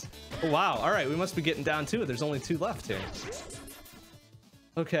shits. Oh, wow. All right, we must be getting down to it. There's only 2 left here.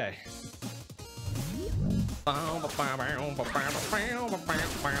 Okay.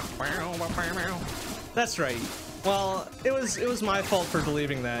 That's right. Well, it was my fault for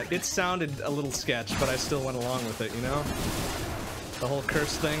believing that. It sounded a little sketch, but I still went along with it, you know? The whole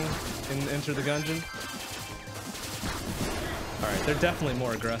curse thing in Enter the Gungeon. Alright, they're definitely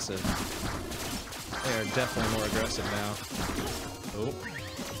more aggressive. They are definitely more aggressive now. Oh.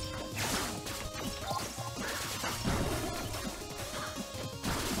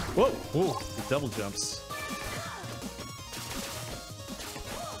 Whoa! Whoa! The double jumps.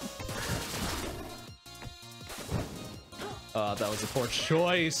 That was a poor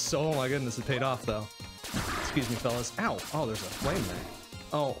choice. Oh my goodness, it paid off though. Excuse me, fellas. Ow! Oh, there's a flame there.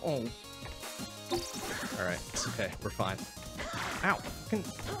 Oh. Alright, it's okay. We're fine. Ow! Do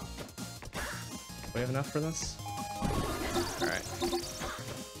we have enough for this? Alright.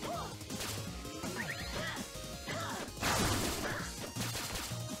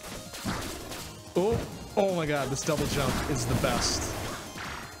 Oh my god, this double jump is the best.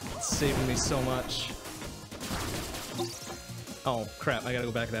 It's saving me so much. Oh crap, I gotta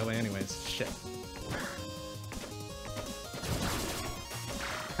go back that way anyways. Shit.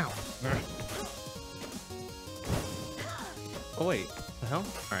 Ow. Oh wait, the hell?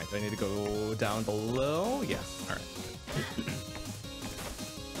 Alright, do I need to go down below? Yeah, alright.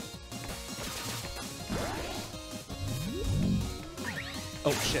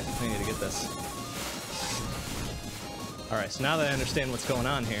 Oh shit, I need to get this. Alright, so now that I understand what's going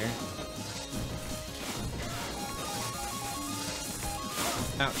on here.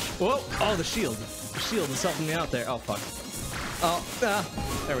 Ouch. Whoa! Oh, the shield. The shield is helping me out there. Oh, fuck. Oh,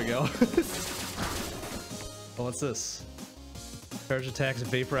 there we go. Well, what's this? Charge attacks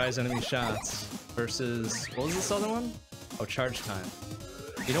vaporize enemy shots versus... What was this other one? Oh, charge time.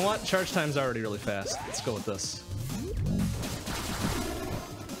 You know what? Charge time's already really fast. Let's go with this.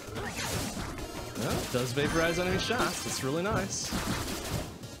 Well, it does vaporize enemy shots. It's really nice.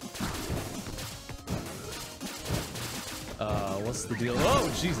 What's the deal?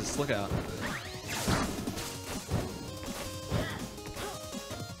 Oh, Jesus, look out.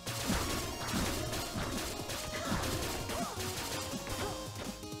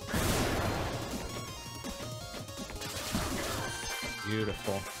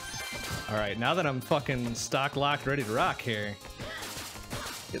 Beautiful. Alright, now that I'm fucking stock locked, ready to rock here,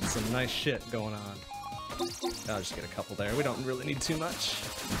 get some nice shit going on. I'll just get a couple there. We don't really need too much.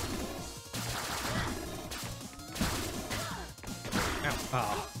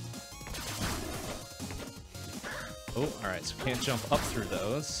 Oh. Oh, alright, so we can't jump up through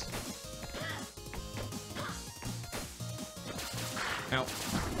those. Ow.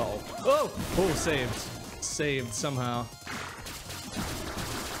 Uh-oh. Oh! Oh, saved. Saved somehow.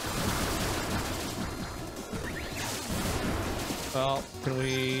 Well, can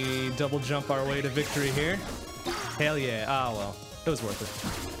we double jump our way to victory here? Hell yeah. Ah, well. It was worth it.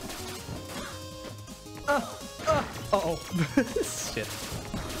 Uh-oh. Shit.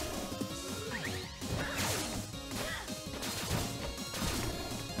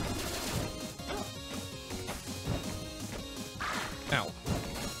 Ow.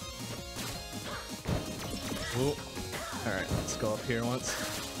 Ooh. Alright, let's go up here once.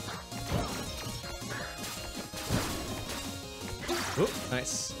 Ooh,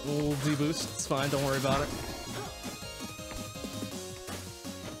 nice. A little D-boost. It's fine, don't worry about it.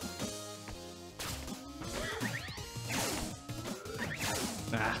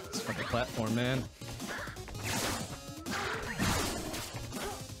 Ah, this fucking platform, man.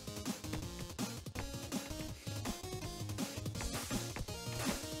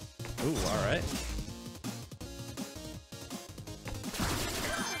 Ooh, alright.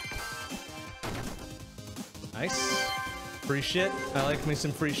 Nice. Free shit. I like me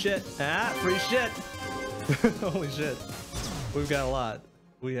some free shit. Ah, free shit! Holy shit. We've got a lot.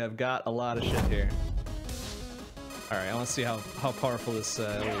 We have got a lot of shit here. Alright, I want to see how powerful this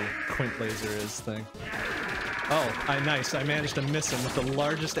little quint laser is thing. Oh, nice. I managed to miss him with the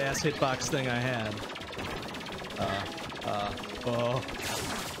largest ass hitbox thing I had. Oh.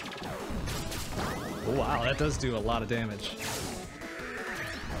 Oh, wow, that does do a lot of damage.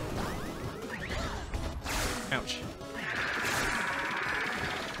 Ouch.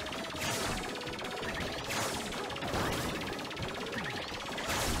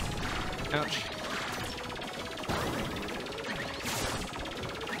 Ouch.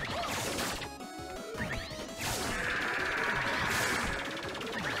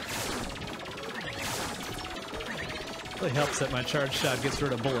 Really helps that my charge shot gets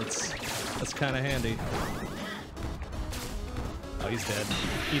rid of bullets. That's kind of handy. Oh, he's dead.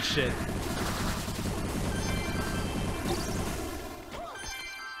 Eat shit.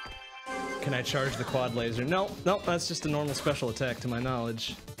 Can I charge the quad laser? No, that's just a normal special attack to my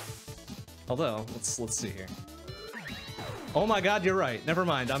knowledge. Although, let's see here. Oh my god, you're right. Never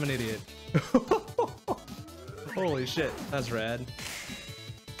mind, I'm an idiot. Holy shit, that's rad.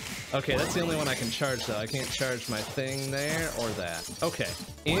 Okay, that's the only one I can charge though. I can't charge my thing there or that. Okay,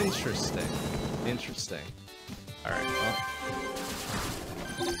 interesting. Interesting. Alright, well.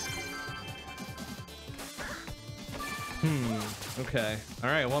 Okay.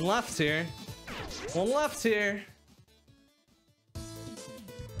 Alright, one left here. One left here.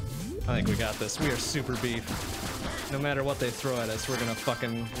 I think we got this. We are super beef. No matter what they throw at us, we're gonna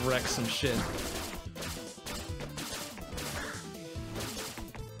fucking wreck some shit.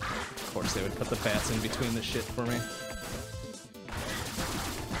 Of course, they would put the bats in between the shit for me.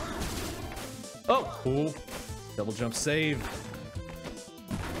 Oh! Ooh. Double jump save.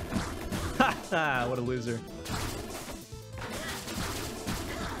 Ha ha! What a loser.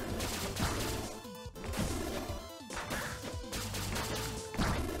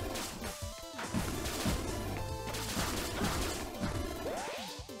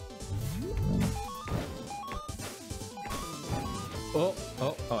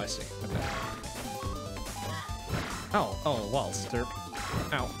 Oh, I see. Okay. Oh, walls, derp.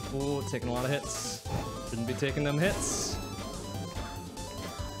 Ow. Ooh, taking a lot of hits. Shouldn't be taking them hits.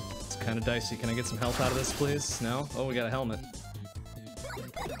 It's kind of dicey. Can I get some health out of this, please? No? Oh, we got a helmet.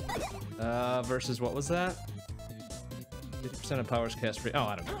 Versus what was that? 50% of powers cast free. Oh,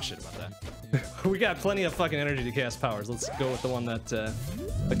 I don't give a shit about that. We got plenty of fucking energy to cast powers. Let's go with the one that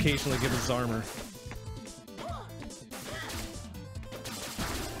occasionally gives us armor.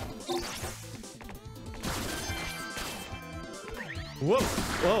 Whoa!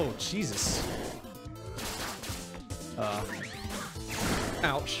 Whoa, Jesus.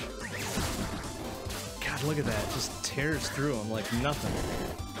 Ouch. God, look at that. Just tears through them like nothing.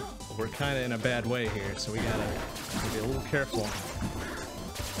 But we're kind of in a bad way here, so we gotta be a little careful.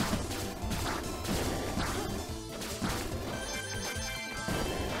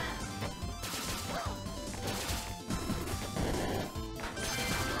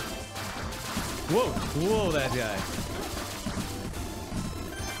 Whoa! Whoa, that guy.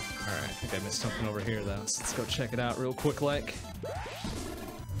 I missed something over here though, so let's go check it out real quick like.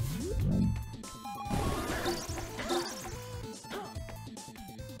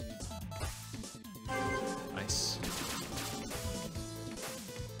 Nice.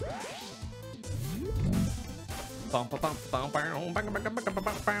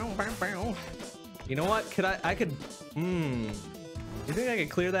 You know what? I could you think I could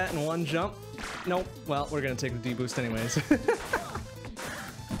clear that in one jump? Nope. Well, we're gonna take the D-boost anyways.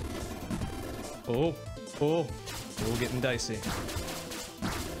 Oh, getting dicey.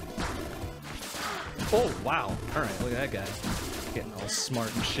 Oh, wow. All right, look at that guy. Getting all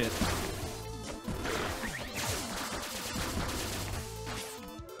smart and shit.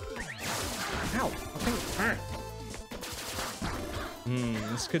 Ow, okay,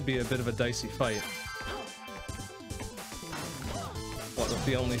 this could be a bit of a dicey fight. What with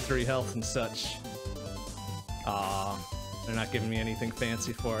the only 3 health and such. They're not giving me anything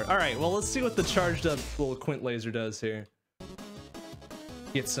fancy for it. Alright, well, let's see what the charged up little quint laser does here.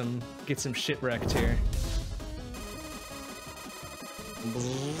 Get some shit wrecked here.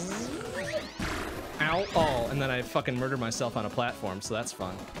 Ow. Oh, and then I fucking murdered myself on a platform, so that's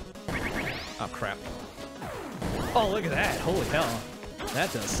fun. Oh, crap. Oh, look at that. Holy hell.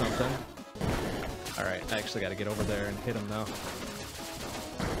 That does something. Alright, I actually gotta get over there and hit him now.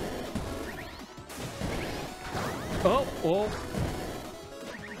 Oh, oh.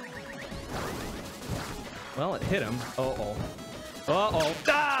 Well, it hit him. Uh-oh. Uh-oh.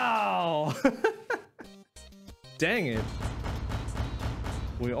 Ow! Dang it.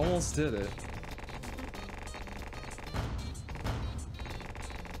 We almost did it.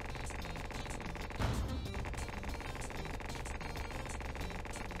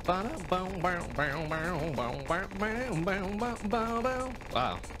 Wow.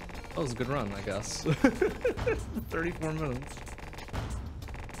 That was a good run, I guess. 34 minutes.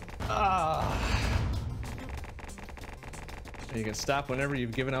 You can stop whenever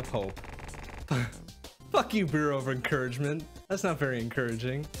you've given up hope. Fuck you, Bureau of Encouragement. That's not very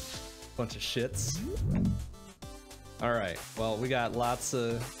encouraging. Bunch of shits. Alright, well, we got lots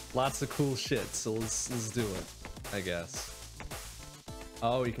of cool shit, so let's do it, I guess.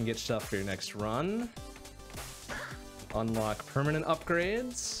 Oh, you can get stuff for your next run. Unlock permanent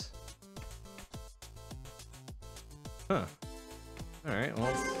upgrades. Huh. Alright,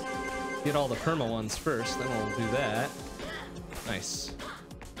 well, let's get all the perma ones first, then we'll do that. Nice.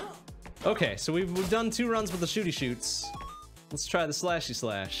 Okay, so we've done 2 runs with the shooty shoots. Let's try the slashy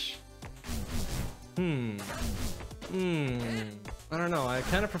slash. I don't know, I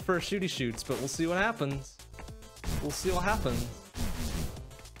kind of prefer shooty shoots, but we'll see what happens. We'll see what happens.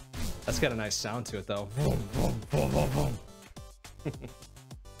 That's got a nice sound to it, though.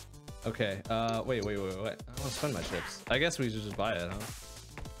 Okay, wait. I don't want to spend my chips. I guess we should just buy it,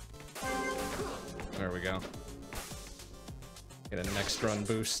 huh? There we go. Get a next run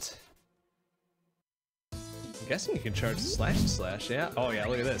boost. I'm guessing you can charge the slashy slash, yeah? Oh yeah,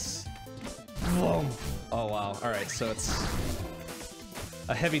 look at this. Oh wow, alright, so it's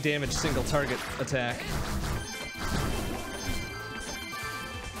a heavy damage single target attack.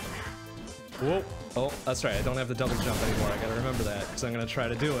 Whoa. Oh, that's right, I don't have the double jump anymore. I gotta remember that, because I'm gonna try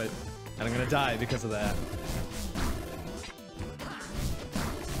to do it, and I'm gonna die because of that.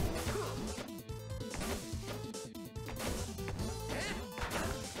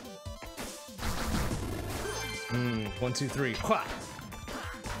 One, two, three. Quack!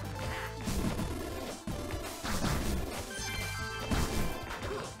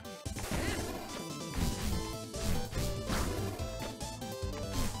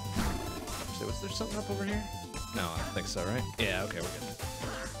 Was there something up over here? No, I don't think so, right? Yeah, okay, we're good.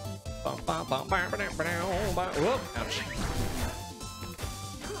 Whoa, ouch.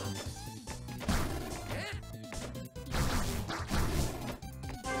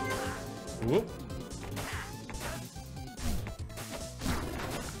 Whoop.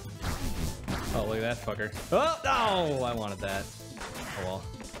 Oh, look at that fucker. Oh, no! I wanted that. Oh, well.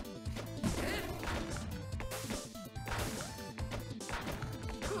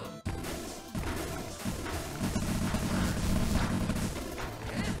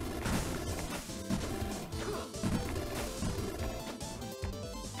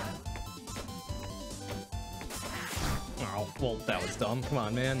 Oh, well, that was dumb. Come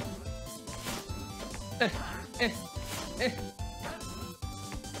on, man.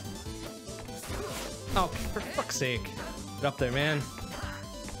 Oh, for fuck's sake. Get up there, man.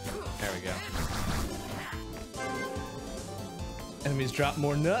 There we go. Enemies drop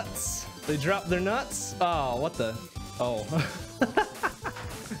more nuts. They drop their nuts? Oh, what the? Oh.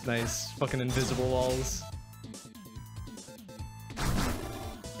 Nice. Fucking invisible walls.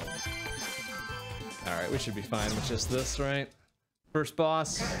 Alright, we should be fine with just this, right? First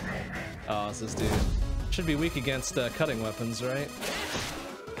boss. Oh, it's this dude. Should be weak against cutting weapons, right?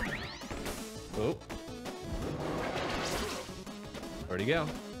 Oh. Where'd he go?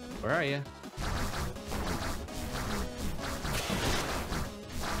 Where are you?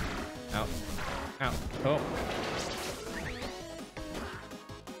 Ow. Ow. Oh.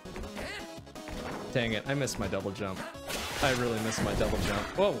 Dang it, I missed my double jump. I really missed my double jump.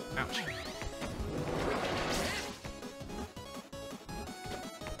 Whoa, ouch.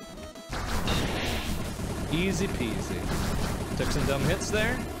 Easy peasy. Took some dumb hits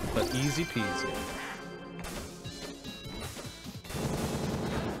there, but easy peasy.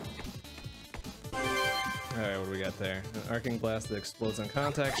 Alright, what do we got there? An arcing blast that explodes on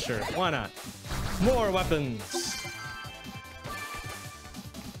contact? Sure, why not? More weapons!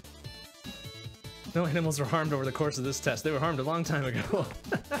 No animals were harmed over the course of this test. They were harmed a long time ago.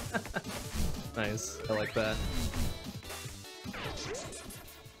 Nice, I like that.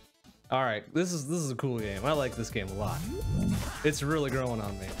 Alright, this is a cool game. I like this game a lot. It's really growing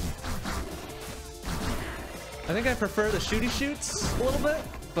on me. I think I prefer the shooty shoots a little bit,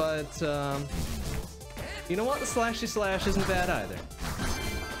 but you know what? The slashy slash isn't bad either.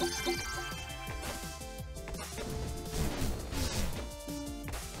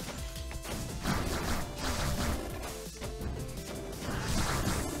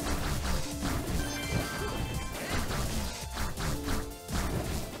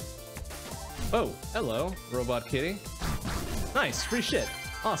 Oh, hello, Robot Kitty. Nice, free shit.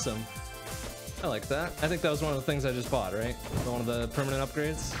 Awesome. I like that. I think that was one of the things I just bought, right? One of the permanent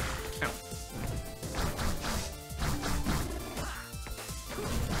upgrades. Ow.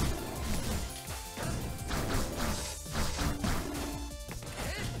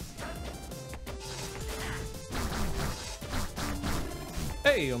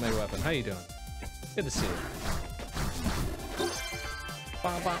 Hey, Omega Weapon, how you doing? Good to see you.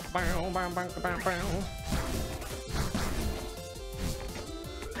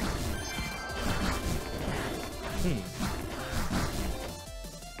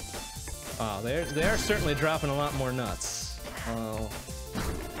 Wow, they are certainly dropping a lot more nuts. I'll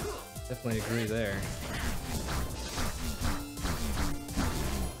definitely agree there.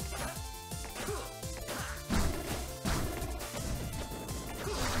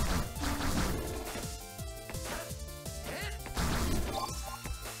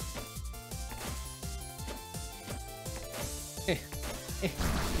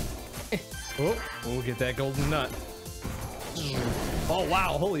 Oh, we'll get that golden nut. Oh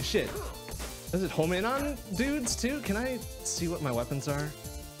wow, holy shit. Does it home in on dudes too? Can I see what my weapons are?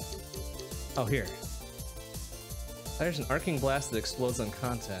 Oh, here. There's an arcing blast that explodes on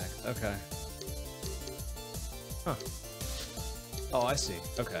contact. Okay. Huh. Oh, I see.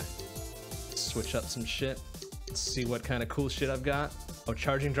 Okay. Switch up some shit. Let's see what kind of cool shit I've got. Oh,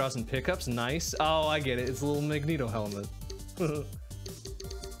 charging draws and pickups. Nice. Oh, I get it. It's a little Magneto helmet.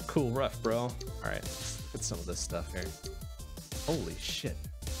 Cool, rough, bro. All right, let's get some of this stuff here. Holy shit.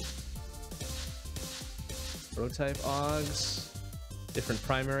 Prototype Augs, different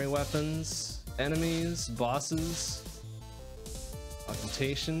primary weapons, enemies, bosses,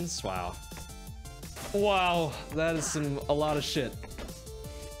 augmentations. Wow. Wow, that is a lot of shit.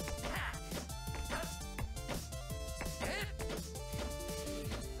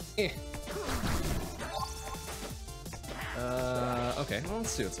 Okay, well, let's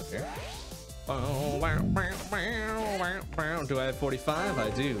see what's up here. Do I have 45? I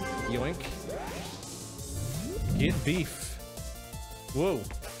do. Yoink. Get beef. Whoa.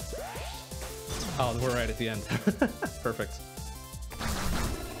 Oh, we're right at the end. Perfect.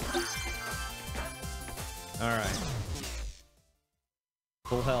 Alright.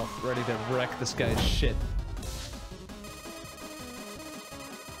 Full health, ready to wreck this guy's shit.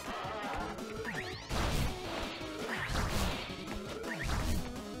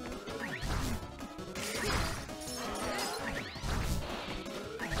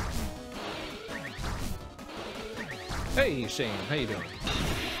 Hey Shane, how you doing?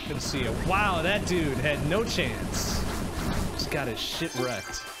 Good to see you. Wow, that dude had no chance. Just got his shit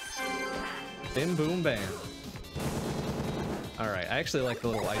wrecked. Bim boom bam. Alright, I actually like the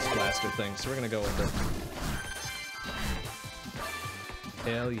little ice blaster thing, so we're gonna go with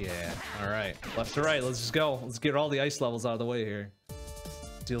it. Hell yeah. Alright, left to right, let's just go. Let's get all the ice levels out of the way here.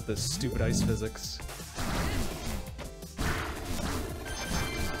 Deal with this stupid ice physics.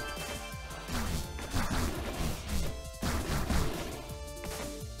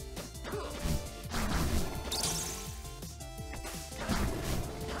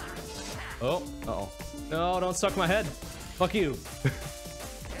 Oh, uh-oh. No, don't suck my head. Fuck you.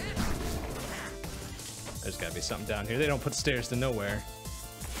 There's gotta be something down here. They don't put stairs to nowhere,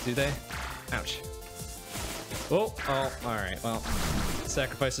 do they? Ouch. Oh, alright, well.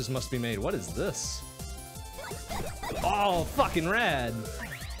 Sacrifices must be made. What is this? Oh, fucking rad.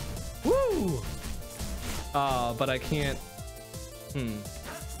 Woo! But I can't...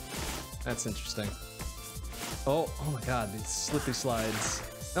 That's interesting. Oh my god, these slippy slides.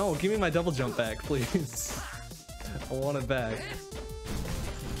 No, give me my double jump back, please. I want it back.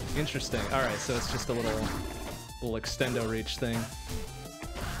 Interesting. Alright, so it's just a little extendo reach thing.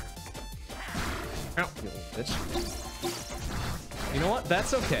 Ow, you little bitch. You know what?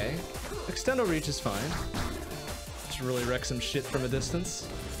 That's okay. Extendo reach is fine. Just really wreck some shit from a distance.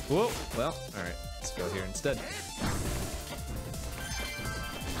 Whoa, well, alright. Let's go here instead.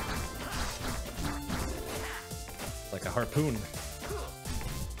 Like a harpoon.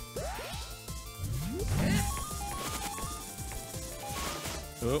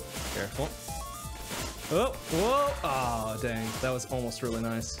 Oh, careful. Oh, whoa! Oh, dang. That was almost really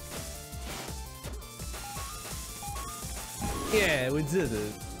nice. Yeah, we did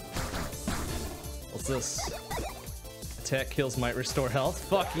it. What's this? Attack kills might restore health.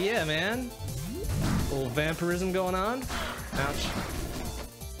 Fuck yeah, man. A little vampirism going on. Ouch.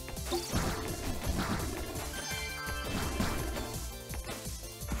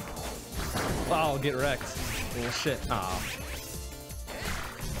 Oh, get wrecked. Little shit. Aw.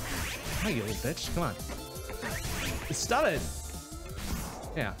 Hi, you little bitch. Come on. Stop it.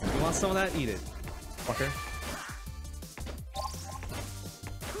 Yeah, you want some of that? Eat it, fucker.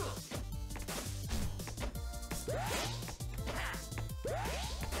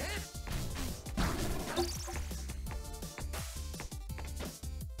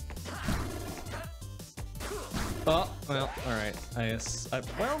 Oh, well, alright. I guess.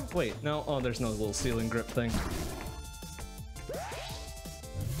 Well, wait, no. Oh, there's no little ceiling grip thing.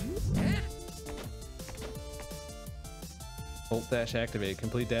 Bolt dash activate.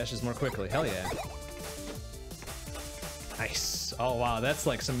 Complete dashes more quickly. Hell yeah. Nice. Oh, wow. That's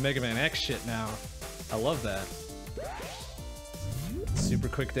like some Mega Man X shit now. I love that. Super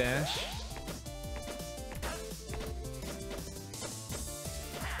quick dash.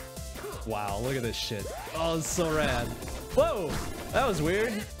 Wow, look at this shit. Oh, it's so rad. Whoa! That was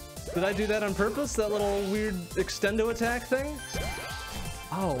weird. Did I do that on purpose? That little weird extendo attack thing?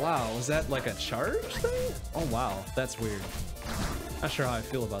 Oh, wow. Was that like a charge thing? Oh, wow. That's weird. Not sure how I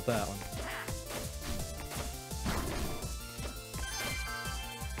feel about that one.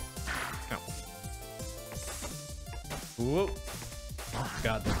 Oh. Whoa. Oh,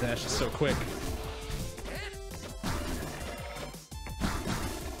 God, the dash is so quick.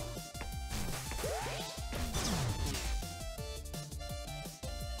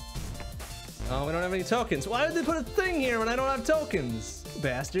 Oh, we don't have any tokens. Why did they put a thing here when I don't have tokens?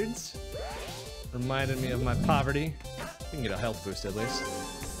 Bastards. Reminded me of my poverty. We can get a health boost at least.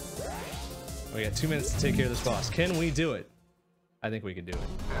 We got 2 minutes to take care of this boss. Can we do it? I think we can do it.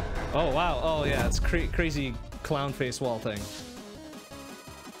 Oh, wow. Oh, yeah. It's crazy clown face wall thing.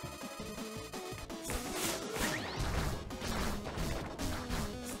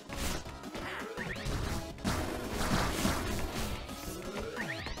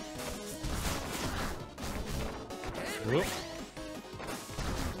 Whoop.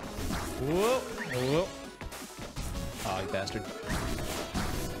 Whoop. Whoop. Oh, you bastard.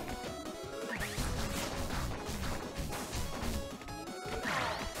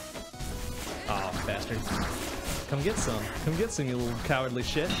 Oh, bastard. Come get some. Come get some, you little cowardly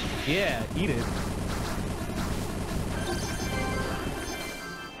shit. Yeah, eat it.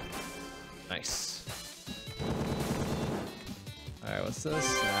 Nice. Alright, what's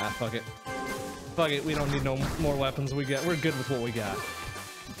this? Ah, fuck it. Fuck it, we don't need no more weapons. We're good with what we got.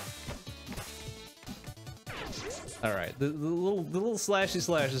 All right, the little slashy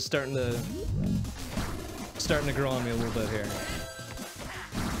slash is starting to grow on me a little bit here.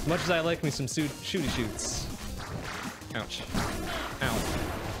 As much as I like me some shooty shoots. Ouch. Ow.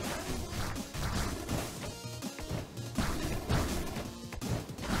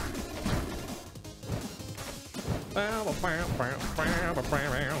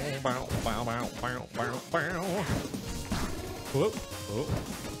 Whoop. Whoop.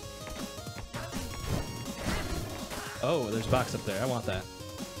 Oh, there's a box up there. I want that.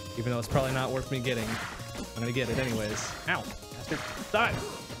 Even though it's probably not worth me getting. I'm gonna get it anyways. Ow! Bastard. Die!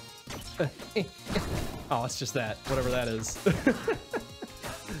 Oh, it's just that. Whatever that is.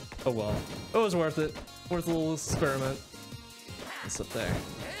 Oh well. It was worth it. Worth a little experiment. What's up there?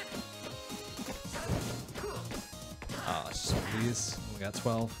 Oh, it's just one of these. We got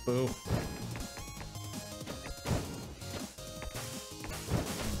 12. Boo.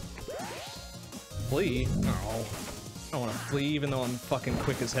 Flee? No. I don't want to flee even though I'm fucking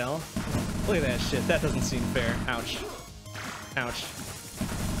quick as hell. Look at that shit. That doesn't seem fair. Ouch. Ouch.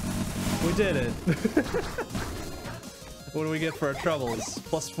 We did it. What do we get for our troubles?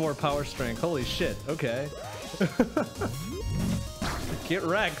 +4 power strength. Holy shit. Okay. Get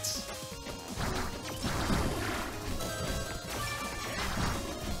wrecked.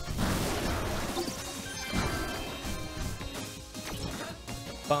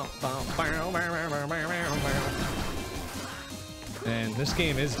 And this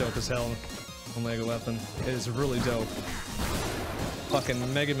game is dope as hell. Omega Weapon. It is really dope. Fucking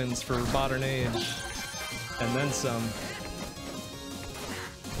Megamans for modern age. And then some.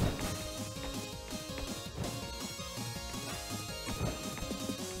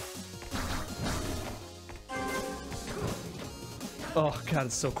 Oh god,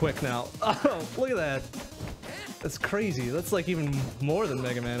 it's so quick now. Oh, look at that. That's crazy. That's like even more than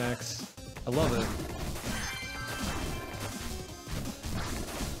Mega Man X. I love it.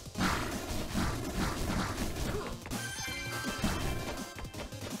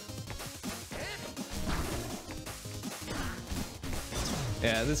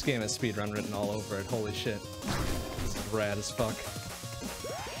 Yeah, this game has speedrun written all over it. Holy shit. This is rad as fuck.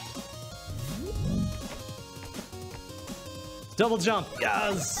 Double jump!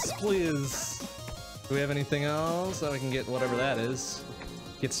 Yes! Please! Do we have anything else? So we can get whatever that is.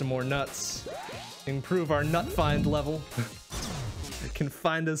 Get some more nuts. Improve our nut find level. can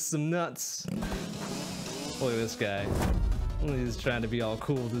find us some nuts. Look at this guy. He's trying to be all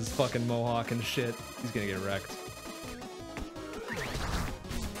cool with his fucking mohawk and shit. He's gonna get wrecked.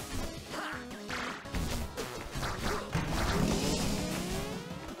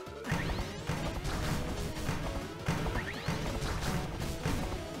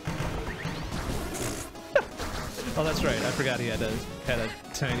 Oh, that's right. I forgot he had a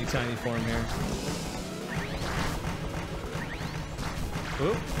tiny form here.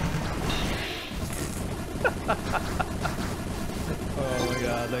 Oop. Oh my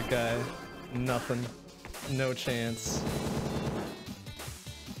god, that guy. Nothing. No chance.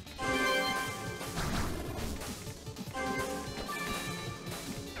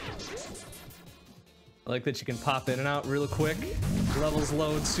 I like that you can pop in and out real quick. Levels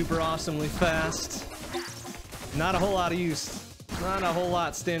load super awesomely fast. Not a whole lot of use. Not a whole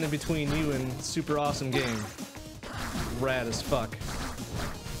lot standing between you and super awesome game. Rad as fuck.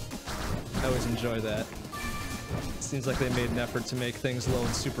 I always enjoy that. Seems like they made an effort to make things load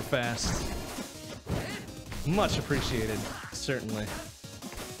super fast. Much appreciated, certainly.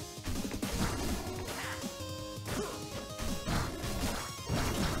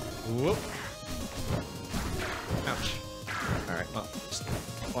 Whoop. Ouch. Alright, well, just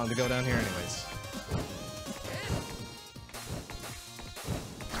wanted to go down here anyways.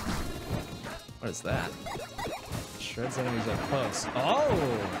 What is that? Shreds enemies up close.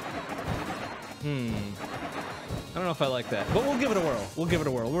 Oh! I don't know if I like that, but we'll give it a whirl. We'll give it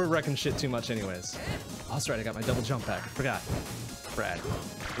a whirl. We're wrecking shit too much anyways. Oh, that's right, I got my double jump back. I forgot. Brad.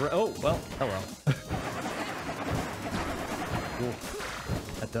 Oh, well, hello.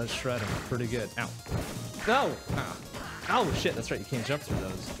 That does shred him pretty good. Ow. No! Ow. Oh, shit, that's right, you can't jump through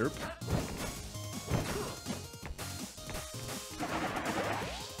those. Derp.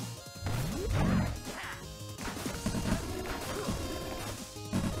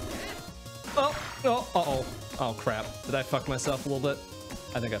 Uh-oh. Oh, crap. Did I fuck myself a little bit?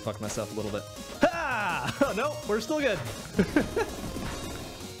 I think I fucked myself a little bit. Ha! Oh, no, we're still good.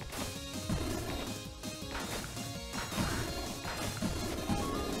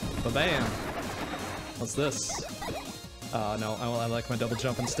 Ba-bam. What's this? No, I like my double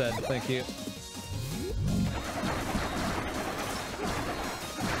jump instead. Thank you.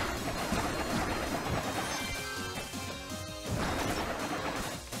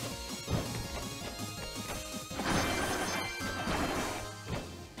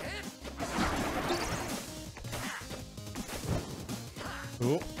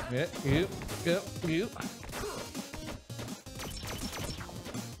 Yeah, you.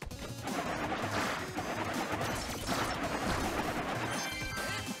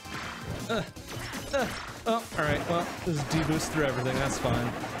 Oh, alright, well, just deboost through everything, that's fine.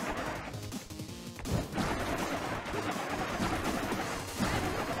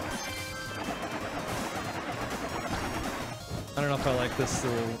 I don't know if I like this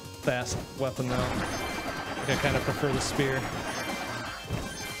little fast weapon though. I think I kind of prefer the spear.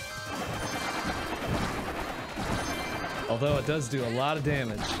 Although it does do a lot of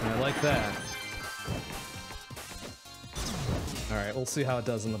damage, and I like that. Alright, we'll see how it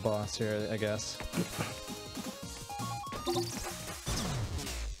does in the boss here, I guess.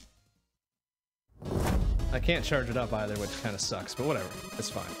 I can't charge it up either, which kind of sucks, but whatever. It's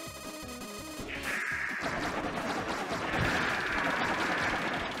fine.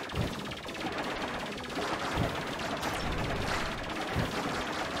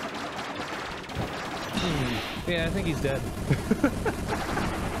 Yeah, I think he's dead.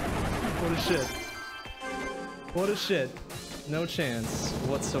 What a shit. What a shit. No chance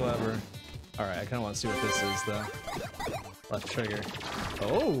whatsoever. Alright, I kind of want to see what this is, though. Left trigger.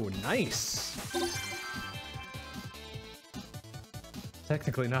 Oh, nice!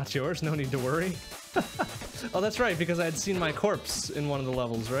 Technically not yours, no need to worry. Oh, that's right, because I had seen my corpse in one of the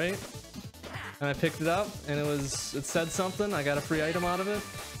levels, right? And I picked it up, and it said something, I got a free item out of it.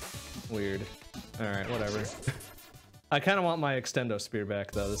 Weird. Alright, whatever. I kind of want my extendo spear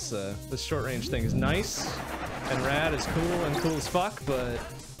back, though. This short range thing is nice and rad, is cool and cool as fuck, but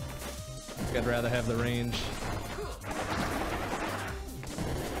I'd rather have the range.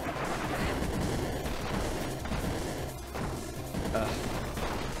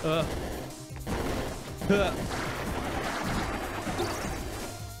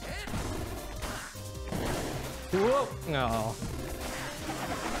 Whoa! Oh.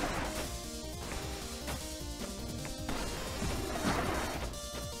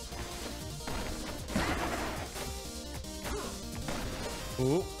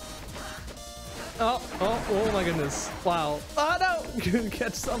 Ooh. Oh my goodness. Wow. Oh no! Couldn't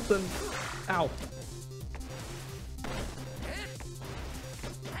catch something. Ow.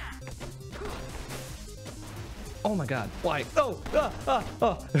 Oh my god. Why? Oh!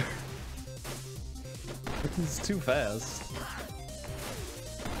 This is too fast.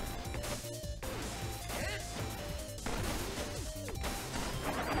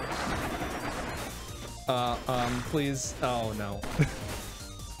 Please. Oh no.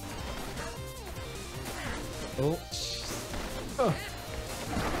 Oh.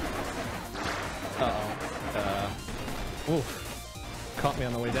 Uh-oh. Oof. Caught me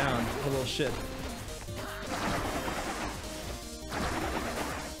on the way down. A little shit.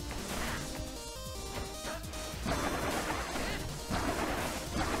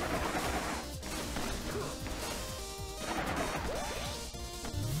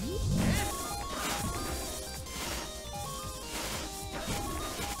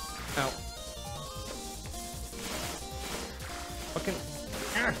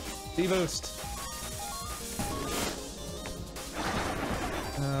 Boost.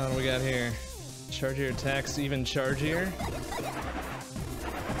 What do we got here? Chargier attacks even chargier.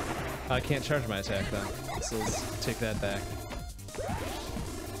 I can't charge my attack though, so let's take that back.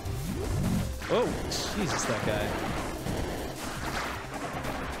 Oh, Jesus, that guy.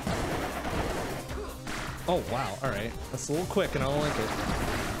 Oh wow, alright. That's a little quick and I don't like it.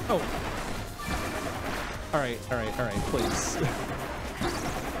 Oh. Alright, please.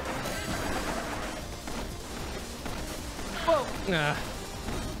 Nah.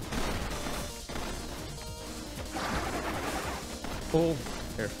 Oh,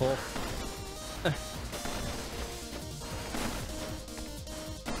 careful.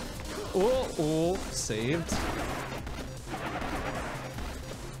 Oh, saved.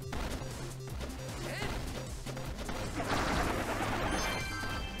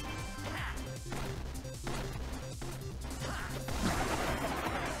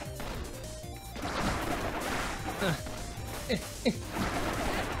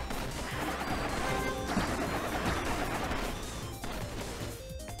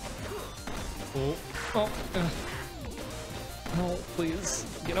 Oh, please,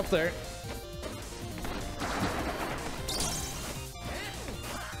 get up there.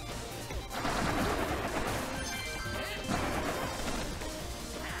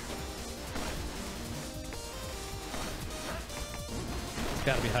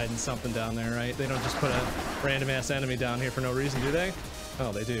 Gotta be hiding something down there, right? They don't just put a random ass enemy down here for no reason, do they?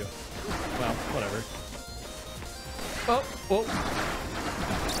 Oh, they do. Well, whatever. Oh.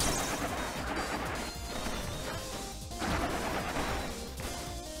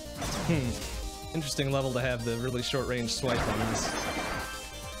 Interesting level to have the really short range swipe on this.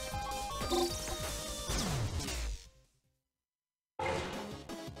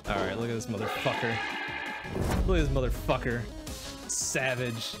 Alright, look at this motherfucker. Look at this motherfucker.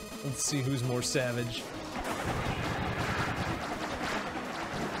 Savage. Let's see who's more savage.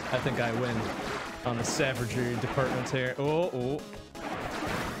 I think I win on the savagery department here. Oh,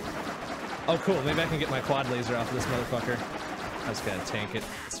 cool. Maybe I can get my quad laser off of this motherfucker. I just gotta tank it.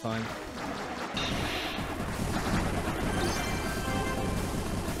 It's fine.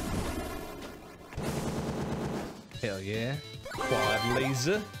 Hell yeah. Quad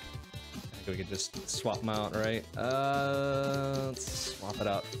laser. I think we could just swap them out, right? Let's swap it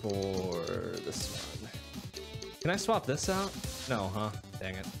out for this one. Can I swap this out? No, huh?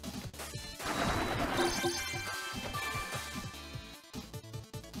 Dang it.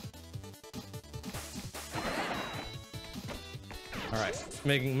 Alright,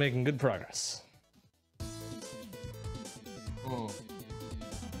 making good progress.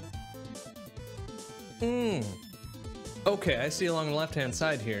 Okay, I see along the left-hand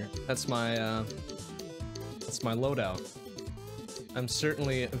side here. That's my loadout. I'm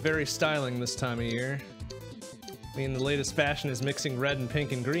certainly very styling this time of year. I mean, the latest fashion is mixing red and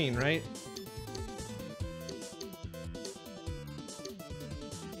pink and green, right?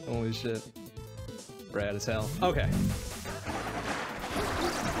 Holy shit. Rad as hell. Okay.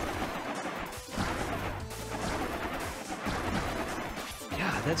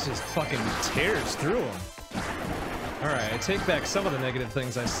 God, that just fucking tears through them. Alright, I take back some of the negative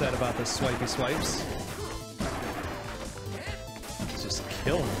things I said about the swipey swipes. Just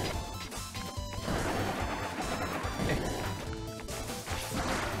kill me.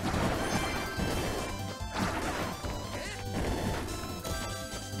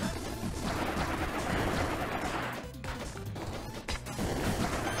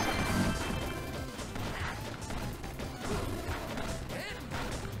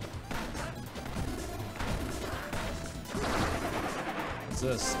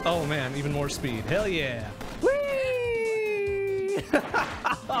 This. Oh man, even more speed. Hell yeah. Whee!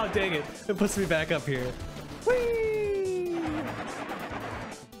 Oh dang it. It puts me back up here. Whee!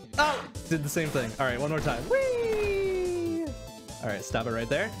 Oh! Did the same thing. Alright, one more time. Whee! All right, stop it right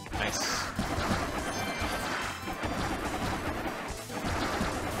there. Nice. All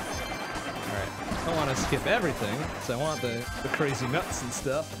right, I don't want to skip everything, so I want the crazy nuts and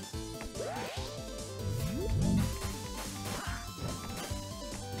stuff.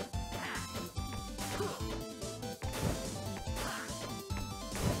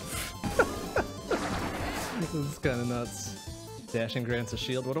 This is kind of nuts. Dashing grants a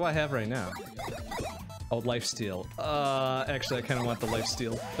shield. What do I have right now? Oh, lifesteal. Actually, I kind of want the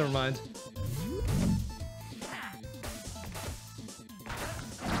lifesteal. Never mind.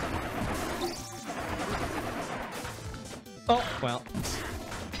 Oh, well.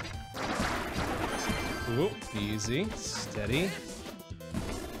 Whoop, easy, steady.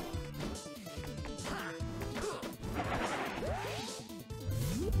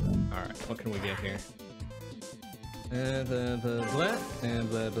 Alright, what can we get here? And blah, blah, blah, and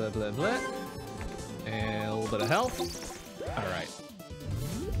blah, blah, blah, blah. And a little bit of health. Alright.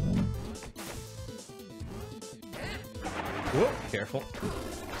 Whoa, careful.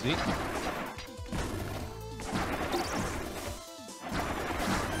 See?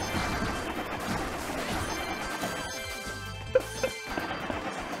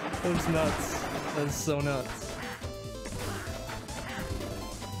 That's nuts. That's so nuts.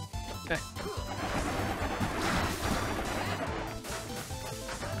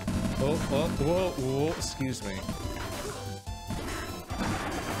 Oh, whoa, whoa, excuse me.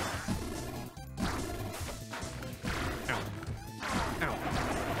 Ow. Ow.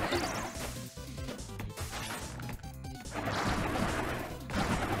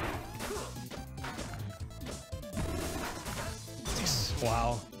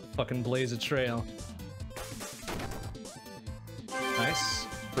 Wow. Fucking blaze a trail. Nice.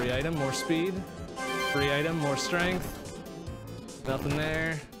 Free item, more speed. Free item, more strength. Nothing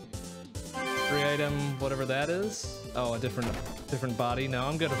there. Free item, whatever that is. Oh, a different body. No,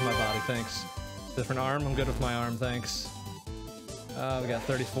 I'm good with my body, thanks. Different arm, I'm good with my arm, thanks. We got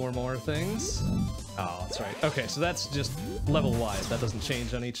 34 more things. Oh, that's right. Okay, so that's just level-wise. That doesn't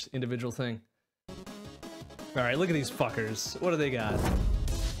change on each individual thing. Alright, look at these fuckers. What do they got?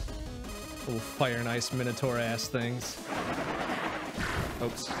 Little fire and ice minotaur-ass things.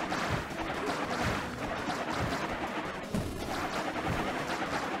 Oops.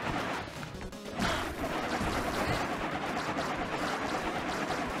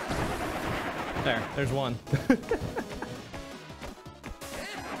 There's one.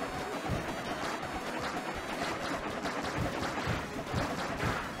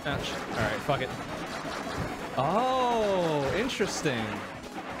 Ouch. Alright, fuck it. Oh, interesting.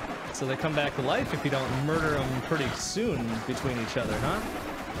 So they come back to life if you don't murder them pretty soon between each other, huh?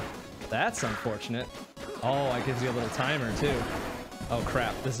 That's unfortunate. Oh, it gives you a little timer, too. Oh,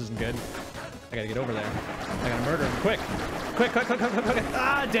 crap. This isn't good. I gotta get over there. I gotta murder him. Quick! Quick, quick, quick, quick, quick, quick!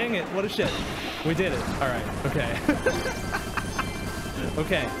 Ah, dang it! What a shit. We did it. Alright, okay.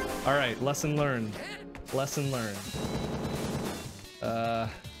 Okay, alright, lesson learned. Lesson learned. Gotta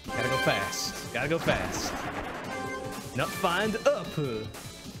go fast. Gotta go fast. Nut find up!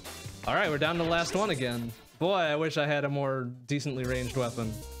 Alright, we're down to the last one again. Boy, I wish I had a more decently ranged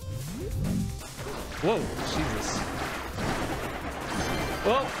weapon. Whoa, Jesus.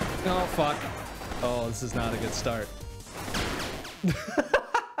 Whoa! Oh, fuck. Oh, this is not a good start.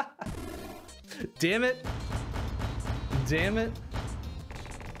 Damn it. Damn it.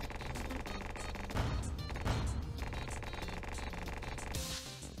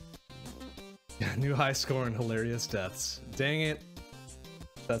 New high score and hilarious deaths. Dang it.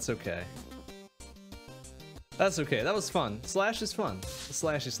 That's okay. That's okay. That was fun. Slash is fun. The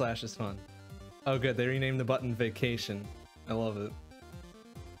slashy slash is fun. Oh good, they renamed the button Vacation. I love it.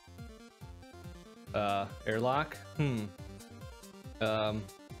 Airlock?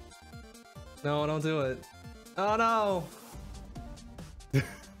 No, don't do it. Oh no!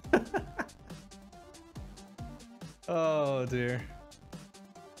 Oh dear.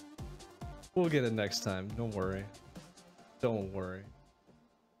 We'll get it next time. Don't worry. Don't worry.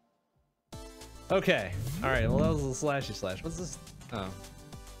 Okay. Alright, well that was a little slashy slash. What's this? Oh.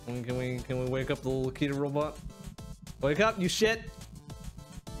 Can we wake up the little Kita robot? Wake up, you shit!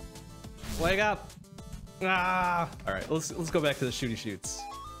 Wake up! Ah! Alright, let's go back to the shooty shoots.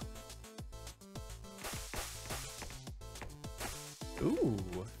 Ooh,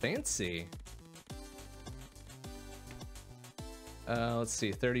 fancy. Let's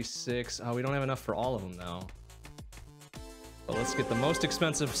see, 36. Oh, we don't have enough for all of them though. But let's get the most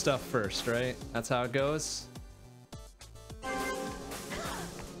expensive stuff first, right? That's how it goes.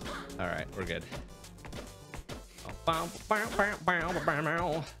 Alright, we're good. Are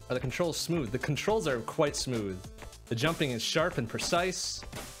the controls smooth? The controls are quite smooth. The jumping is sharp and precise.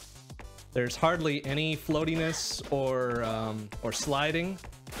 There's hardly any floatiness or sliding,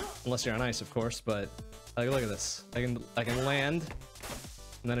 unless you're on ice, of course. But like, look at this. I can land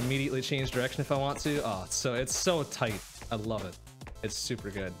and then immediately change direction if I want to. Oh, it's so tight. I love it. It's super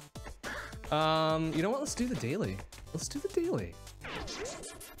good. You know what? Let's do the daily. Let's do the daily.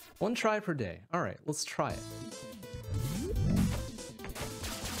 1 try per day. All right, let's try it.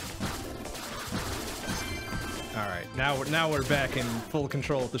 All right, now we're back in full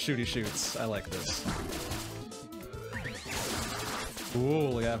control with the shooty shoots. I like this. Ooh,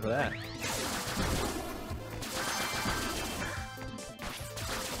 look out for that.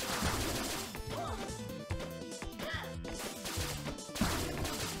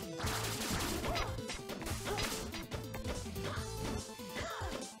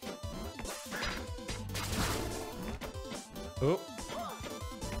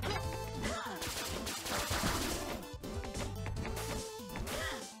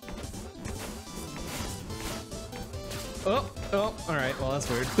 Oh. Oh, alright, well that's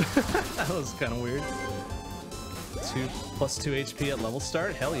weird. That was kind of weird. 2 + 2 HP at level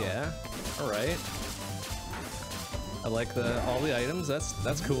start? Hell yeah. Alright. I like all the items,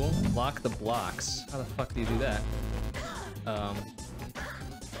 that's cool. Lock the blocks. How the fuck do you do that?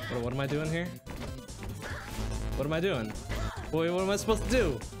 What am I doing here? What am I doing? Wait, what am I supposed to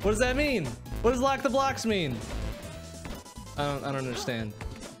do? What does that mean? What does lock the blocks mean? I don't understand.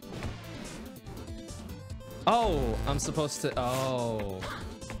 Oh, I'm supposed to. Oh,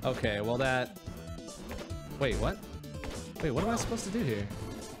 okay. Well, that. Wait, what? Wait, what am I supposed to do here?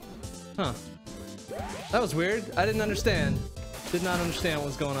 Huh? That was weird. I didn't understand. Did not understand what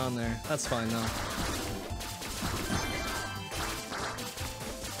was going on there. That's fine though.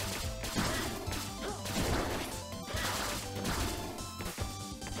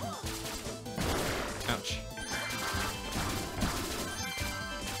 Ouch.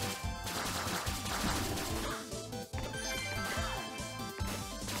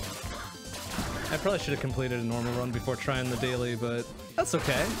 I probably should have completed a normal run before trying the daily, but that's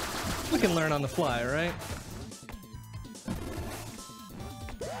okay. We can learn on the fly, right?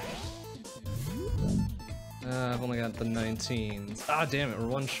 I've only got the 19s. Ah, damn it, we're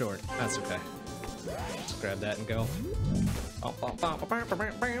 1 short. That's okay. Let's grab that and go. Oh,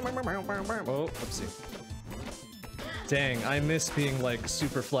 whoopsie. Dang, I miss being like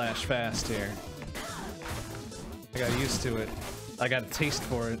super flash fast here. I got used to it. I got a taste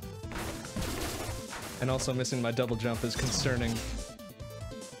for it. And also missing my double jump is concerning.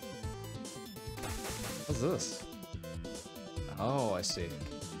 What's this? Oh, I see.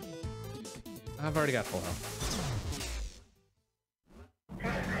 I've already got full health.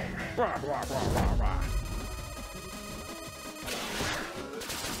 Rah, rah, rah, rah, rah.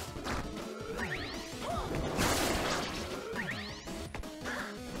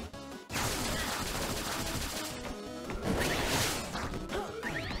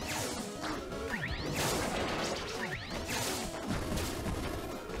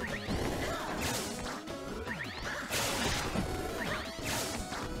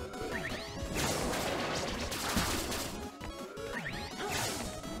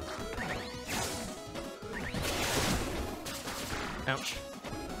 Ouch.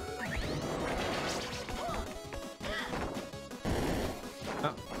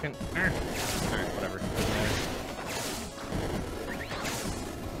 Oh, fucking. Alright, whatever.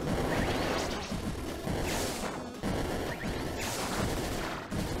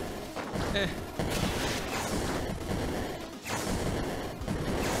 Eh.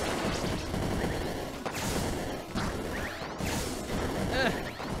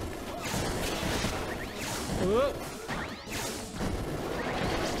 Whoa.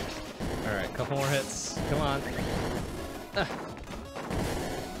 Alright, couple more hits. Come on.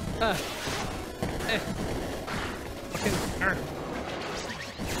 Fucking.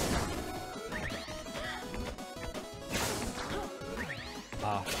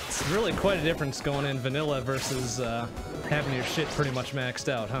 Wow. It's really quite a difference going in vanilla versus having your shit pretty much maxed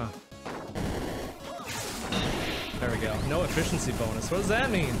out, huh? There we go. No efficiency bonus. What does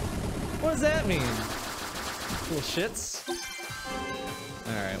that mean? What does that mean? Little shits.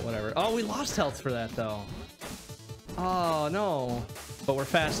 Alright, whatever. Oh, we lost health for that, though. Oh, no. But we're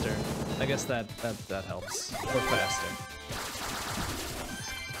faster. I guess that helps. We're faster.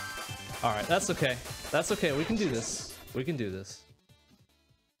 Alright, that's okay. That's okay. We can do this. We can do this.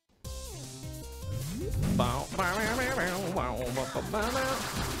 Is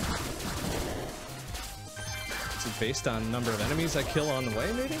it based on number of enemies I kill on the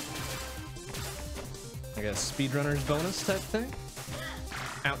way, maybe? Like a speedrunner's bonus type thing?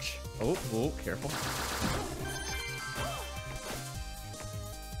 Ouch. Oh, careful.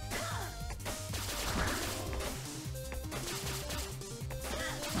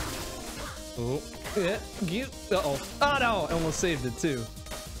 Oh, yeah, you. Uh-oh. Oh no, I almost saved it too.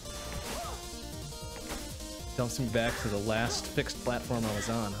 Dumps me back to the last fixed platform I was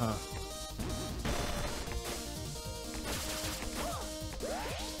on, huh?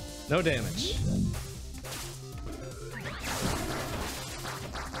 No damage.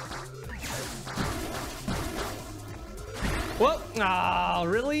 What? Ah,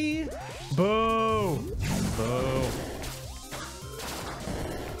 really? Boo! Boo.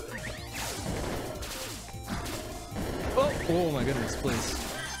 Oh my goodness, please.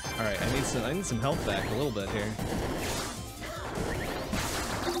 Alright, I need some health back a little bit here.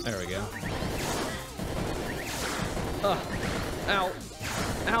 There we go. Ow.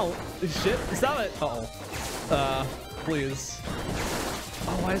 Ow. Shit. Stop it. Uh-oh. Please.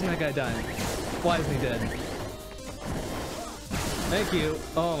 Oh, why isn't that guy dying? Why isn't he dead? Thank you.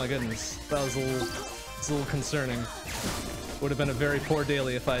 Oh my goodness. That was a little concerning. Would have been a very poor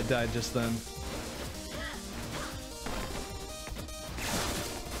daily if I had died just then.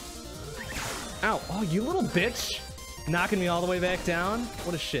 Ow. Oh, you little bitch. Knocking me all the way back down?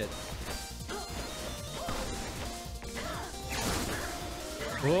 What a shit.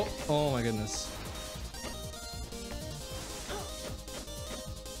 Whoa. Oh my goodness.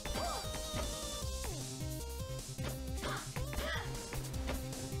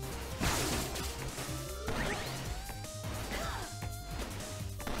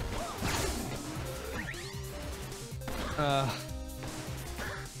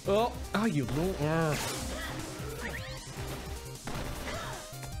 Oh, you little.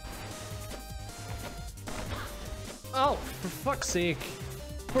 Oh, for fuck's sake.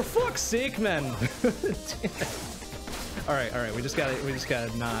 For fuck's sake, man. Alright, we just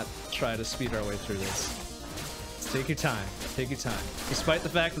gotta not try to speed our way through this. Just take your time. Take your time. Despite the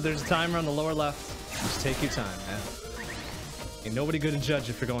fact that there's a timer on the lower left, just take your time, man. Ain't nobody good to judge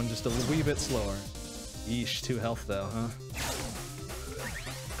if you're going just a wee bit slower. Yeesh, 2 health though, huh?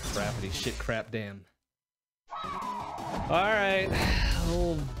 Crappity shit crap damn. Alright,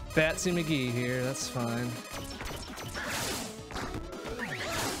 old Batsy McGee here, that's fine.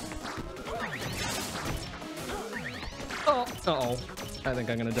 Oh, uh-oh. I think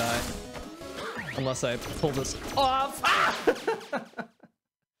I'm gonna die. Unless I pull this off. Ah!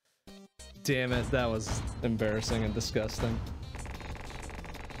 Damn it, that was embarrassing and disgusting.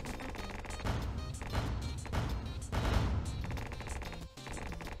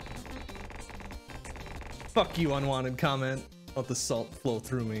 Fuck you, unwanted comment. Let the salt flow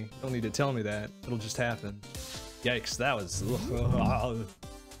through me. Don't need to tell me that. It'll just happen. Yikes, that was...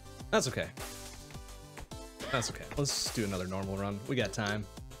 That's okay. That's okay. Let's do another normal run. We got time.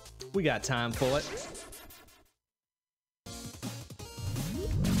 We got time for it.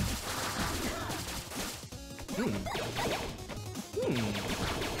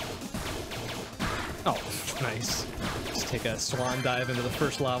 Oh, nice. Just take a swan dive into the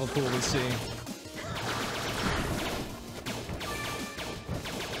first lava pool we see.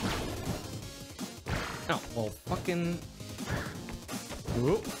 Oh, well, fucking...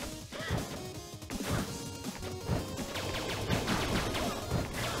 Whoop.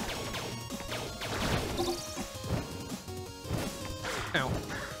 Ow.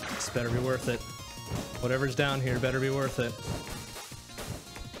 This better be worth it. Whatever's down here better be worth it.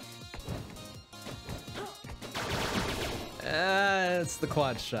 It's the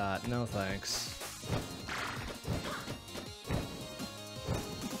quad shot. No thanks.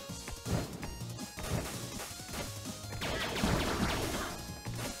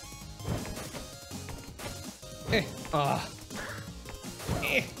 There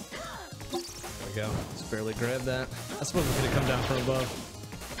we go. Just barely grabbed that. I suppose we could have come down from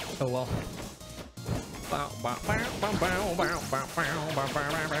above. Oh well.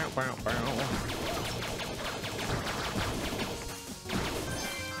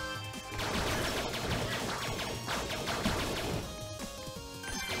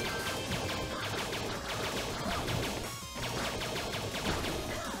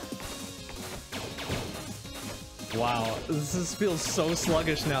 Wow, this feels so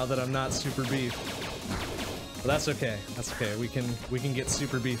sluggish now that I'm not super beef. But that's okay. That's okay. We can get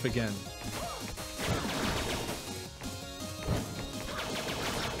super beef again.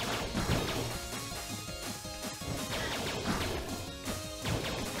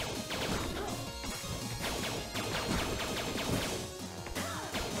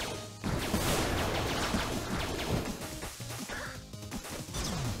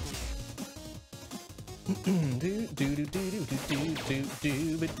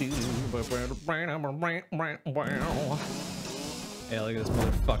 Yeah, look at this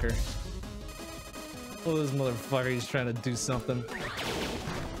motherfucker. Look at this motherfucker, he's trying to do something.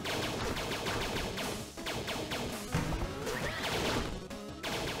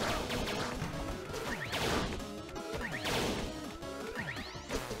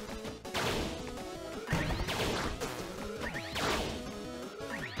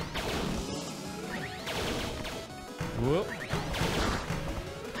 Whoop.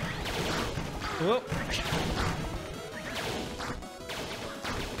 Whoop.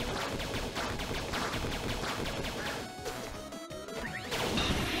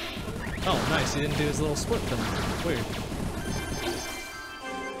 Oh, nice. He didn't do his little split thing. Weird.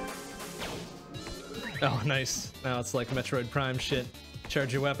 Oh, nice. Now it's like Metroid Prime shit.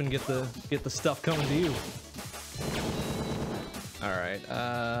 Charge your weapon, get the stuff coming to you. All right.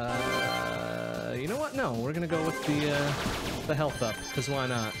 You know what? No, we're gonna go with the health up, because why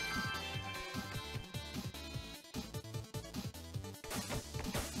not?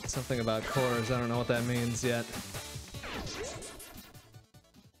 Something about cores. I don't know what that means yet.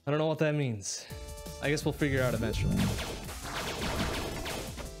 I don't know what that means. I guess we'll figure out eventually.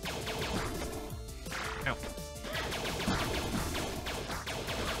 Ow.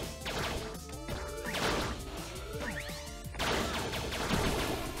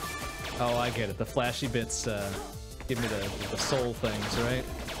 Oh, I get it. The flashy bits give me the soul things, right?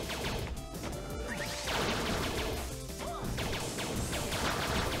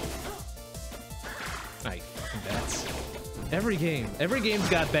 Aye, fucking bats. Every game's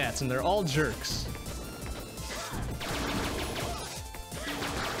got bats, and they're all jerks.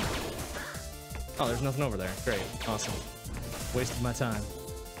 Oh, there's nothing over there. Great, awesome. Wasted my time.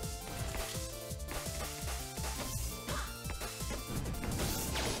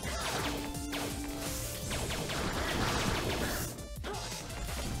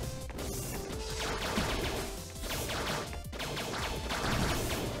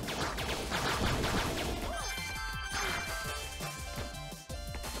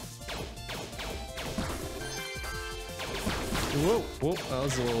 Whoa, whoa, that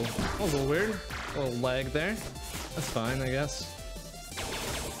was a little weird. A little lag there. That's fine, I guess.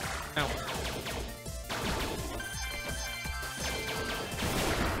 Ow.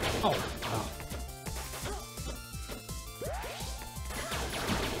 Oh, wow.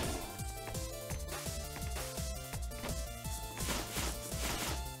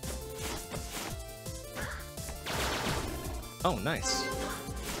 Oh, nice.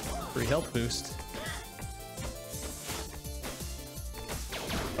 Free health boost.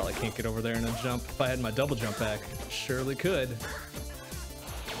 Probably can't get over there in a jump. If I had my double jump back, surely could.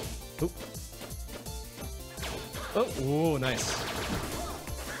 Oop. Oh, ooh, nice.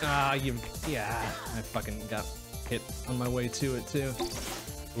 Ah, yeah, I fucking got hit on my way to it too.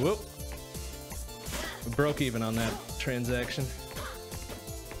 Whoop. Broke even on that transaction.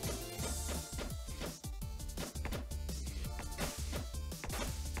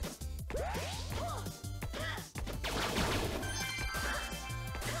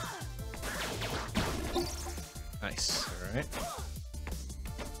 Nice, all right.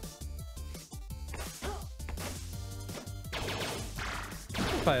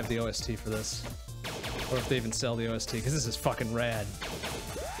 If I have the OST for this, or if they even sell the OST, because this is fucking rad.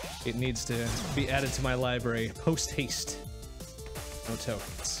 It needs to be added to my library post haste. No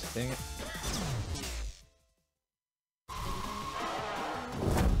tokens. Dang it.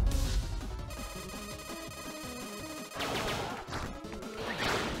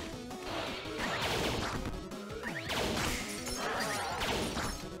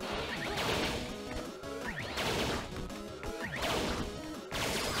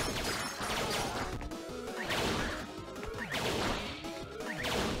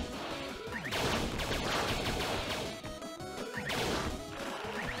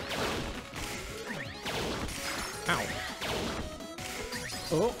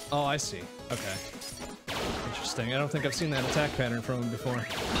 Oh, I see. Okay. Interesting. I don't think I've seen that attack pattern from him before.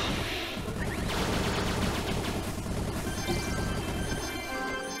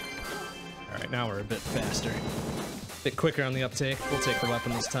 Alright, now we're a bit faster. A bit quicker on the uptake. We'll take the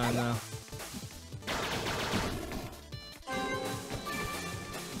weapon this time now.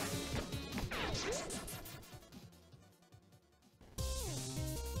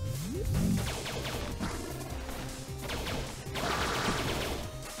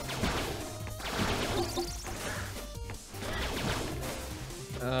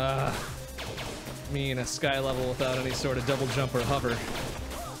 Me in a sky level without any sort of double jump or hover.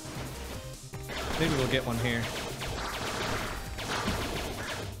 Maybe we'll get one here.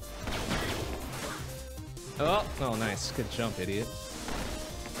 Oh, oh, nice. Good jump, idiot.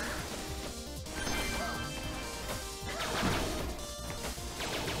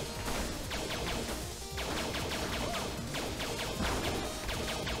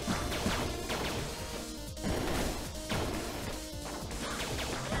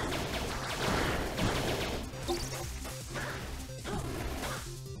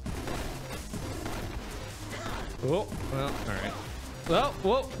 Oh, well, alright. Well,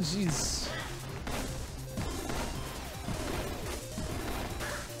 whoa, jeez.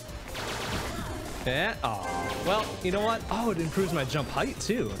 Yeah. Oh. Well, you know what? Oh, it improves my jump height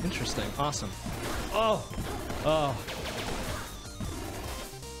too. Interesting. Awesome. Oh. Oh.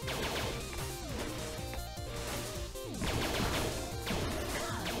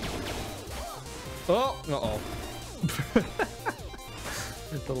 Oh. Uh-oh.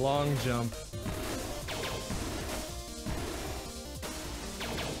 The long jump.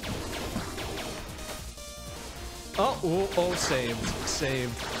 Oh, oh, oh, saved.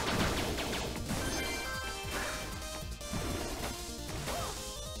 Saved.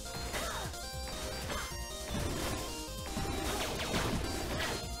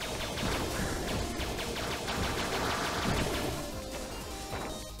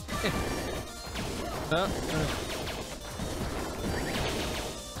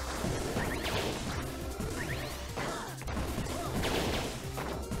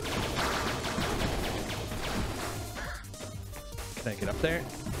 Can I get up there?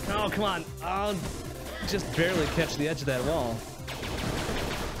 Oh, come on. I'll just barely catch the edge of that wall.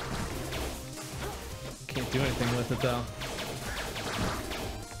 Can't do anything with it, though.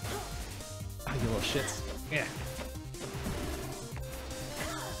 Oh, you little shits. Yeah.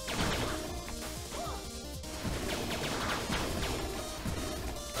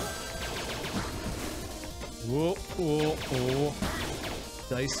 Whoa, whoa, whoa.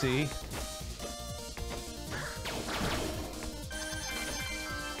 Dicey.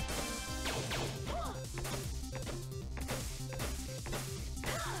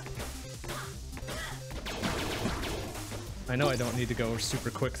 I know I don't need to go super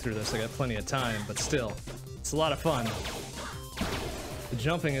quick through this, I got plenty of time, but still, it's a lot of fun. The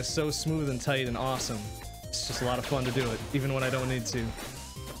jumping is so smooth and tight and awesome. It's just a lot of fun to do it, even when I don't need to.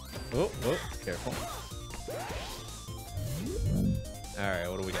 Oh, oh, careful. Alright,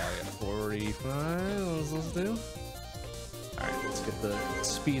 what do we got? We got 45, let's do. Alright, let's get the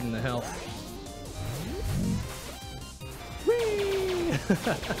speed and the health. Whee!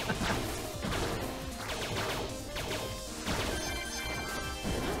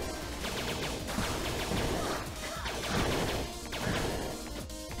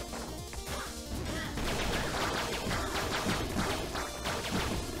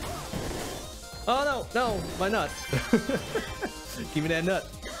 Oh no, no, my nut. Give me that nut.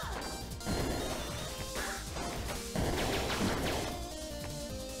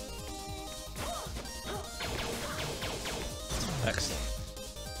 Excellent.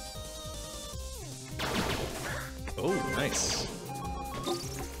 Oh, nice.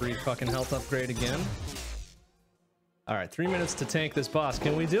 Free fucking health upgrade again. Alright, 3 minutes to tank this boss.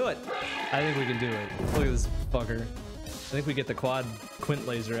 Can we do it? I think we can do it. Look at this fucker. I think we get the quad quint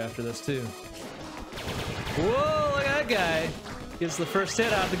laser after this too. Whoa, look at that guy. Gets the first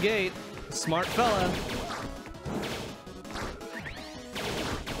hit out the gate. Smart fella.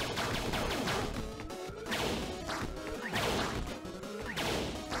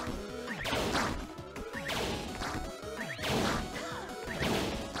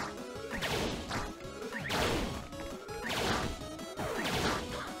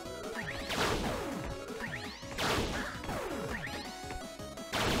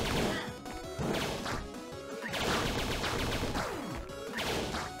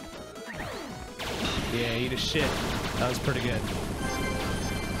 Yeah, eat a shit. That was pretty good.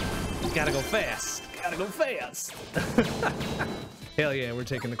 Gotta go fast. Gotta go fast. Hell yeah, we're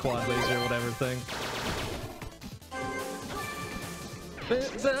taking the quad laser or whatever thing.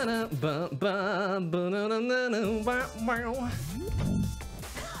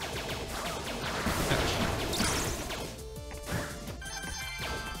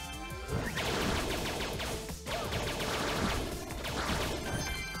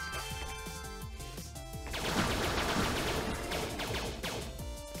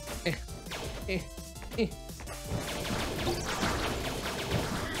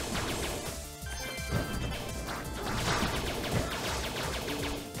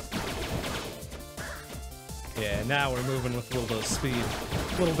 Yeah, now we're moving with a little bit of speed.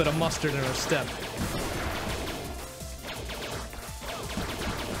 A little bit of mustard in our step.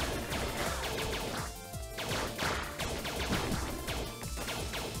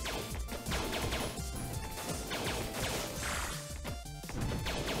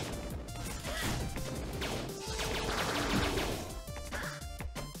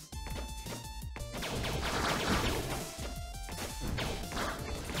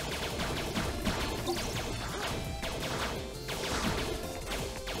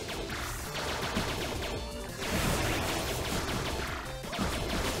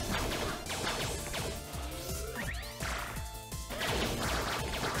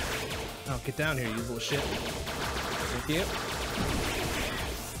 Oh, get down here, you little shit. Thank you.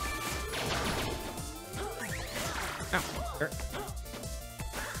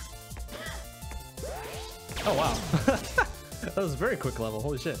 Oh wow. That was a very quick level,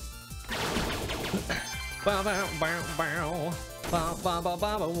 holy shit.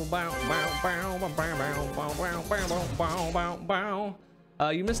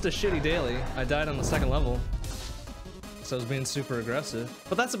 You missed a shitty daily. I died on the second level, so I was being super aggressive.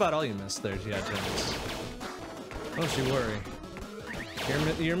 But that's about all you missed there, G.I. Jones. Don't you worry.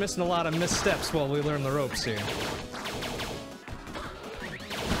 You're missing a lot of missteps while we learn the ropes here.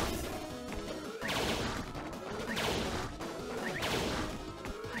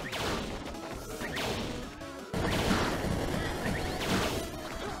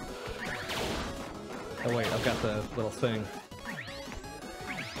 Oh wait, I've got the little thing.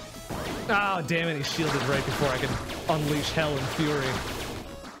 Oh, damn it, he shielded right before I could unleash hell and fury.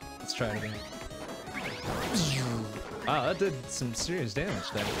 Let's try it again. Wow, that did some serious damage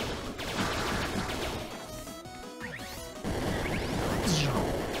there.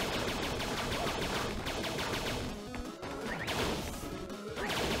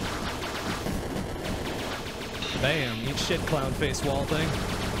 Bam, eat shit, clown face wall thing.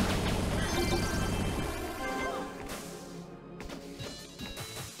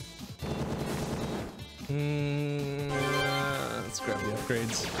 Let's grab the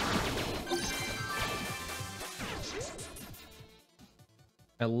upgrades.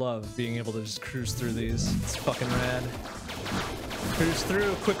 I love being able to just cruise through these. It's fucking rad. Cruise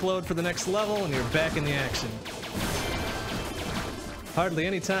through, quick load for the next level, and you're back in the action. Hardly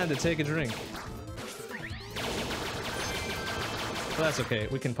any time to take a drink. But that's okay,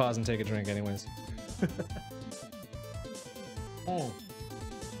 we can pause and take a drink anyways. Oh.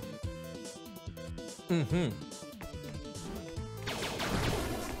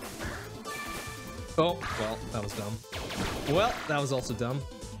 Oh, well, that was dumb. Well, that was also dumb.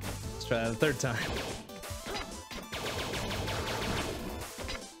 Let's try that a third time.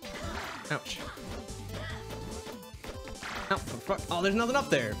 Ouch. Oh, fuck. Oh, there's nothing up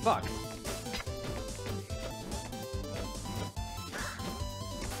there. Fuck.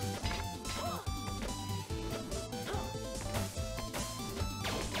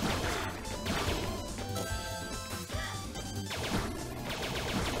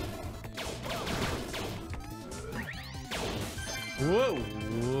 Whoa,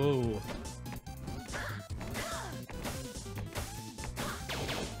 whoa.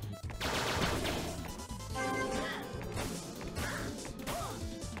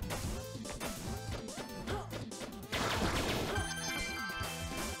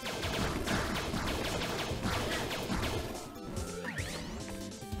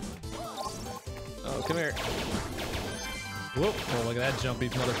 Oh, come here. Whoop. Oh, look at that jumpy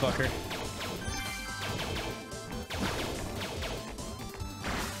motherfucker.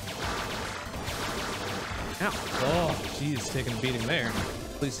 Ow. Oh, jeez, taking a beating there.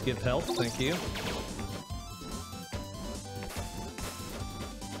 Please give health, thank you.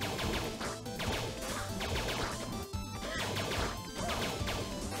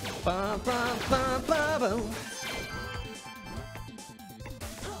 Ba, ba, ba, ba, ba.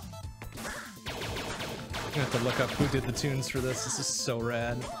 I'm gonna have to look up who did the tunes for this. This is so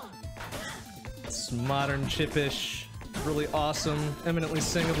rad. It's modern, chippish, really awesome, eminently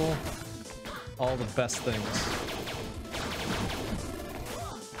singable. All the best things.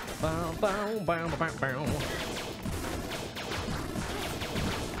 Bow, bow, bow, bow, bow.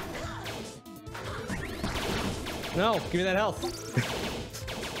 No, give me that health.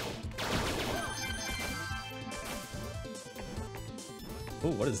 Ooh,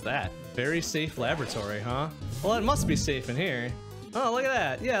 what is that? Very safe laboratory, huh? Well, it must be safe in here. Oh, look at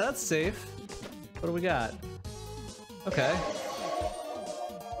that. Yeah, that's safe. What do we got? Okay.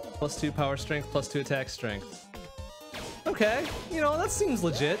 +2 power strength, +2 attack strength. Okay, you know, that seems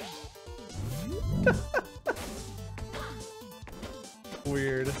legit.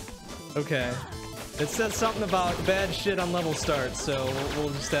 Weird. Okay. It says something about bad shit on level start, so we'll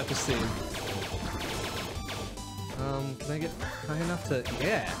just have to see. Can I get high enough to...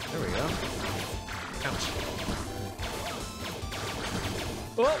 Yeah, there we go. Ouch.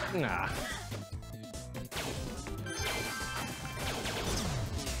 Oh, nah.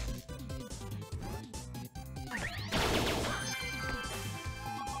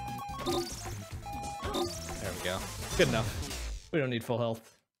 There we go. Good enough. We don't need full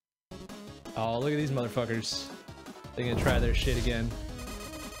health. Oh, look at these motherfuckers. They're gonna try their shit again.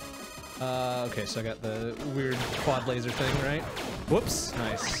 Okay, so I got the weird quad laser thing, right? Whoops,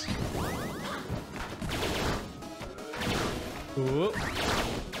 nice. Whoop.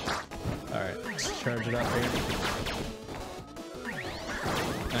 Alright, let's charge it up here.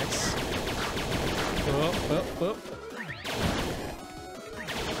 Nice. Whoop, whoop, whoop.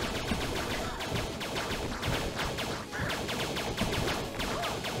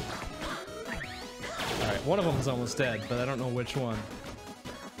 Alright, one of them is almost dead, but I don't know which one.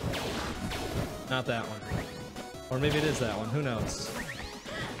 Not that one. Or maybe it is that one, who knows?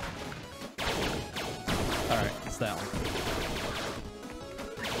 Alright, it's that one.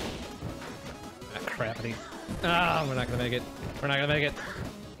 Ah, crappity. Ah, we're not gonna make it. We're not gonna make it.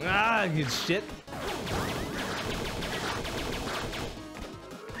 Ah, good shit.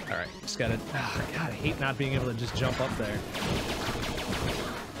 Alright, just gotta... Ah, God, I hate not being able to just jump up there.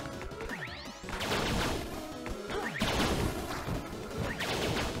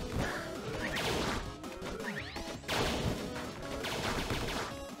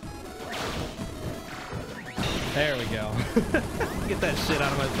 There we go. Get that shit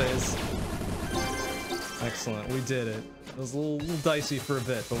out of my face. Excellent, we did it. It was a little dicey for a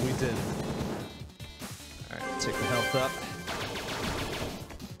bit, but we did it. Alright, take the health up.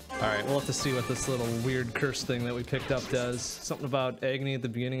 Alright, we'll have to see what this little weird curse thing that we picked up does. Something about agony at the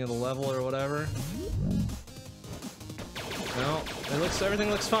beginning of the level or whatever. No, everything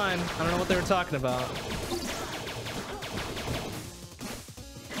looks fine. I don't know what they were talking about.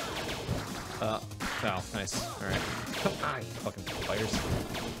 Oh, nice. Alright. Come on, you fucking fires.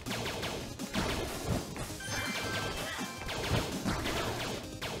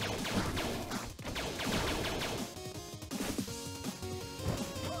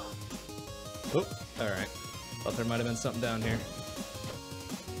 Oh, alright. Thought there might have been something down here.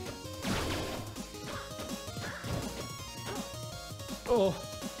 Oh.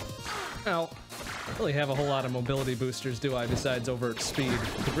 Ow. I don't really have a whole lot of mobility boosters, do I, besides overt speed?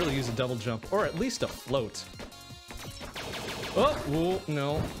 Could really use a double jump, or at least a float. Oh, whoa,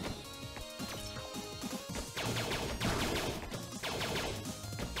 no.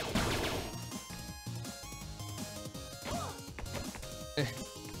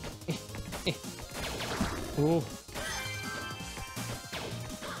 Oh.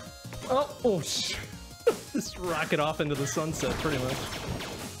 Oh, sh just rocket off into the sunset, pretty much.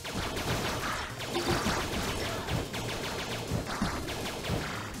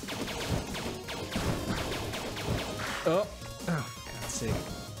 Oh, for God's sake.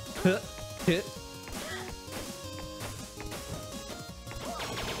 Hit.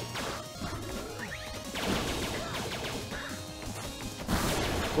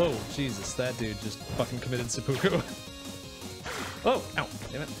 Whoa, Jesus, that dude just fucking committed seppuku. Oh, ow,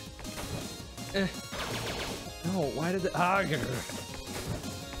 damn it. No, why did the... Ah,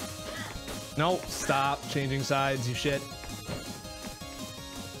 no, stop changing sides, you shit.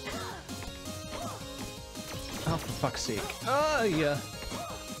 Oh, for fuck's sake. Oh, yeah.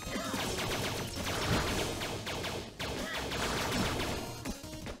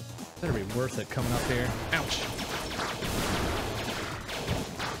 Better be worth it coming up here. Ouch.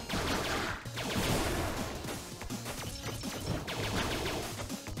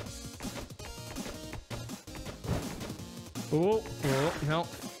 Oh, oh, no.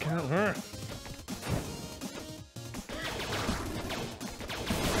 Can't hurt.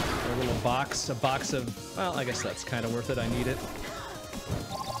 A little box, a box of, well, I guess that's kind of worth it. I need it.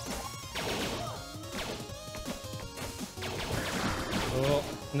 Oh,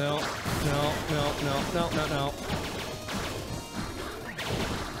 no, no, no, no, no, no, no.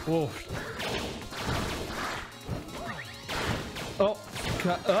 Whoa. Oh,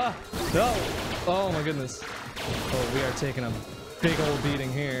 God, no. Oh my goodness. Oh, we are taking a big old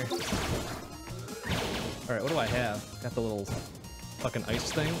beating here. Alright, what do I have? Got the little fucking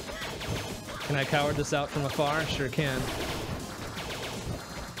ice thing. Can I coward this out from afar? Sure can.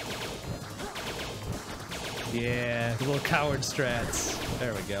 Yeah, the little coward strats.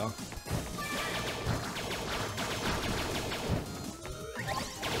 There we go.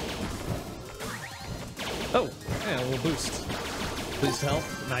 Oh, yeah, a little boost. Boost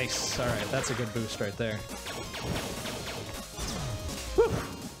health. Nice. Alright, that's a good boost right there. Whew.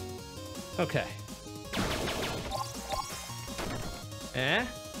 Okay. Eh?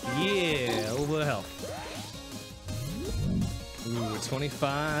 Yeah, a little bit of health. Ooh,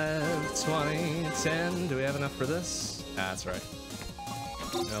 25, 20, 10. Do we have enough for this? Ah, that's right.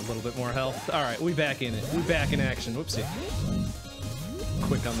 A little bit more health. Alright, we back in it. We back in action. Whoopsie.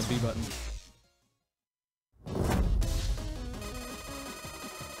 Quick on the B button.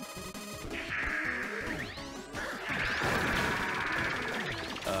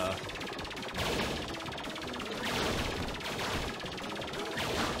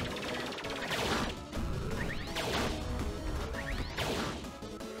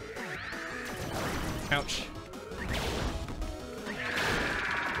 Ouch.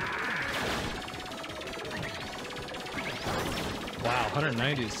 Wow,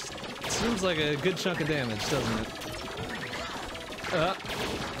 190s. Seems like a good chunk of damage, doesn't it?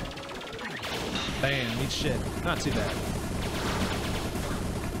 Bam, eat shit. Not too bad.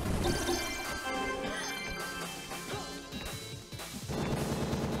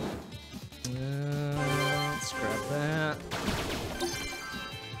 Let's grab that.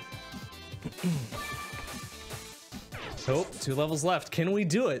 So, 2 levels left. Can we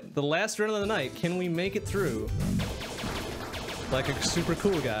do it? The last run of the night. Can we make it through? Like a super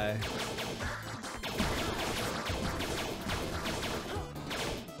cool guy.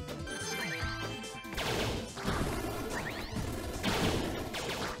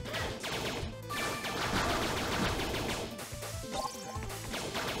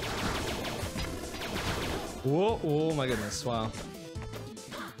 Whoa, oh my goodness, wow.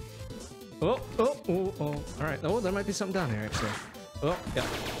 Oh, oh, oh, oh. All right. Oh, there might be something down here, actually. Oh, yeah,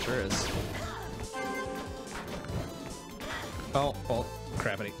 sure is. Oh, oh,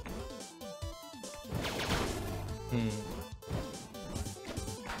 crappity.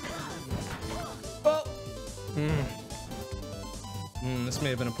 Oh! This may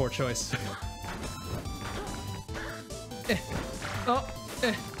have been a poor choice. Oh,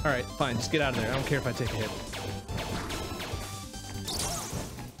 all right, fine, just get out of there. I don't care if I take a hit.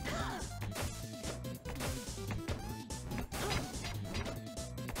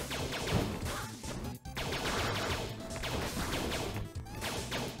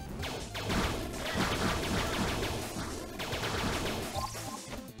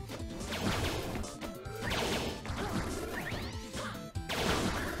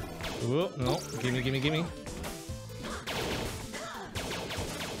 Whoa, no, gimme, gimme, gimme.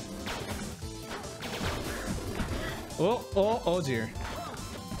 Oh, oh, oh dear.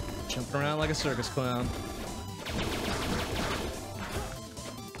 Jumping around like a circus clown.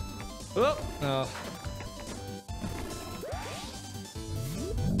 Oh, oh.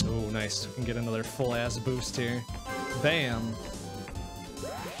 Oh, nice. We can get another full ass boost here. Bam.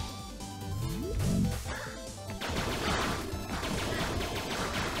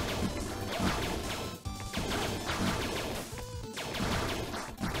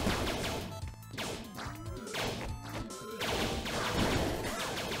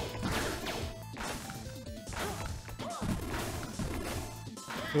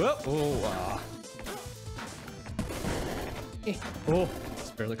 Whoa, oh, oh,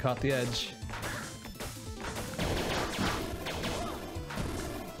 just barely caught the edge.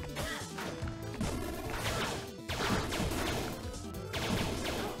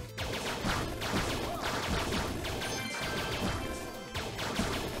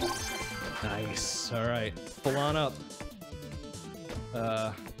 Nice, all right, full on up.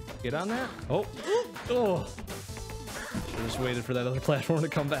 Get on that? Oh, oh. Just waited for that other platform to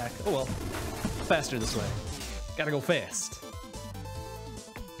come back. Oh well. Faster this way. Gotta go fast.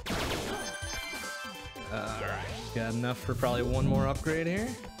 Alright. Got enough for probably one more upgrade here.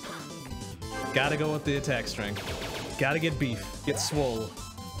 Gotta go with the attack strength. Gotta get beef. Get swole.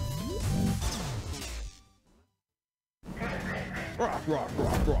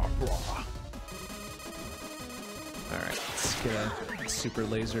 Alright, let's get a super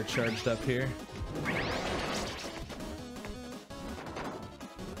laser charged up here.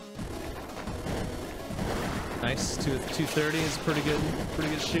 Nice, 230 is pretty good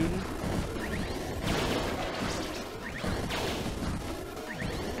shooting.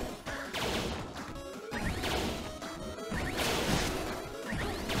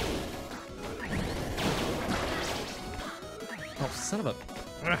 Oh, son of a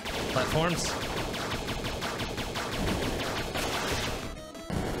platforms.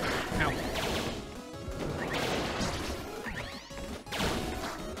 Ow.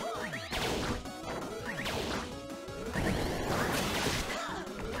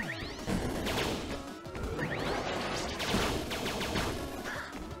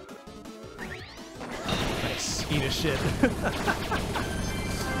 Eat a shit.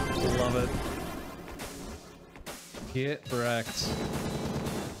 Love it. Get wrecked.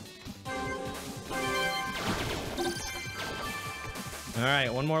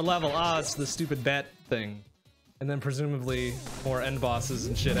 Alright, one more level. Ah, it's the stupid bat thing. And then presumably more end bosses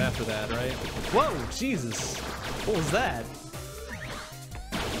and shit after that, right? Whoa, Jesus. What was that?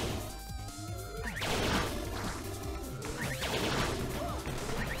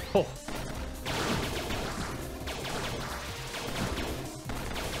 Oh.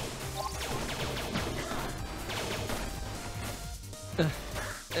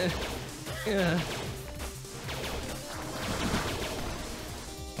 Yeah.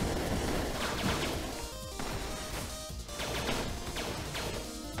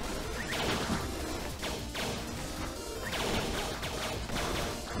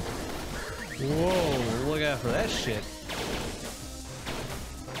 Whoa, look out for that shit.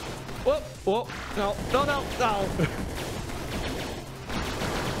 Whoa, whoa, no, no, no, no.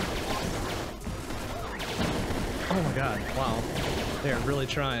 Oh my god, wow. They're really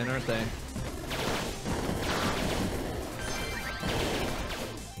trying, aren't they?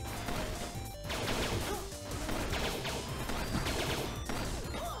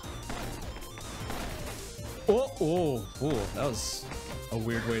 Oh, oh, oh, that was a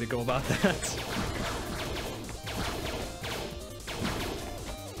weird way to go about that.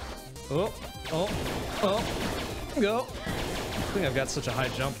 Oh, oh, oh, go. I think I've got such a high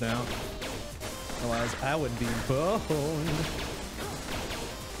jump now. Otherwise, I would be boned.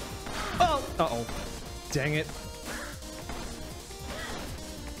 Oh, uh-oh. Dang it.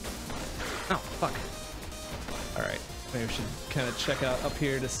 Oh, fuck. All right, maybe we should kind of check out up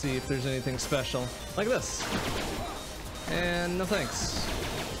here to see if there's anything special. Like this. And no thanks.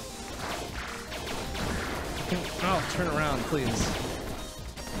 Oh, turn around, please.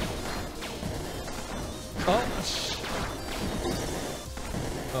 Oh,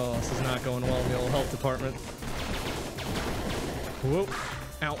 oh, this is not going well in the old health department. Whoop.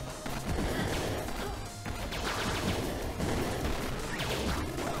 Ow.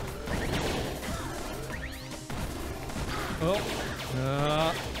 Oh.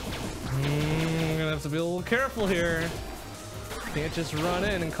 I'm gonna have to be a little careful here. Can't just run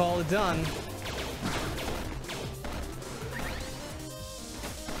in and call it done.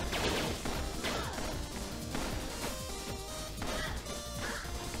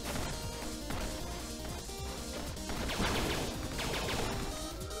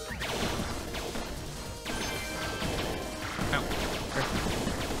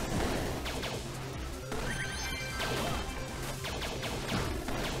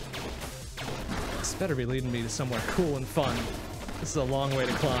 Better be leading me to somewhere cool and fun. This is a long way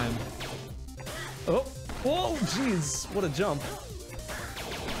to climb. Oh, whoa, jeez, what a jump.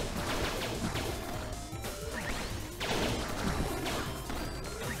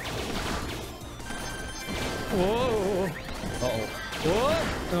 Whoa, uh-oh.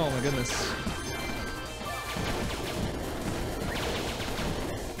 Whoa, oh my goodness.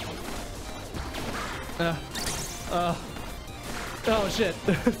 Oh shit,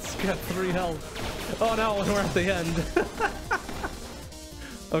 it's got 3 health. Oh no, we're at the end.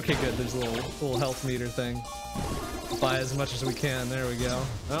 Okay, good. There's a little health meter thing. Buy as much as we can. There we go.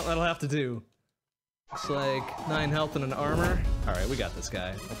 Well, that'll have to do. Looks like 9 health and an armor. All right, we got this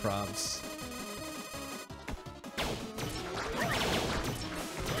guy. No probs.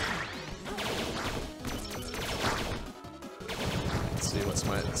 Let's see, what's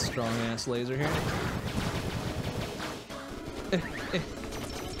my strong ass laser here?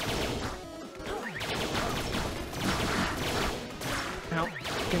 Ow.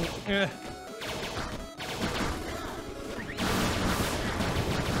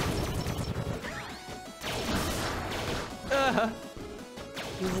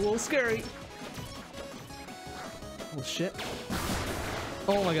 This is a little scary. Oh shit.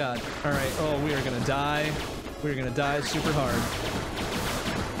 Oh my god. Alright, oh, we are gonna die. We're gonna die super hard.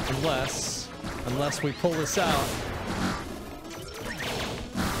 Unless we pull this out.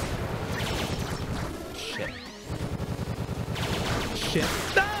 Shit.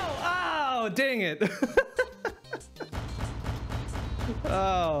 No! Oh, dang it.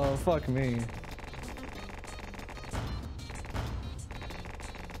 Oh, fuck me.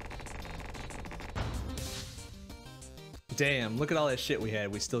 Damn, look at all that shit we had.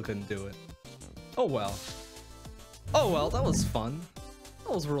 We still couldn't do it. Oh well. Oh well, that was fun.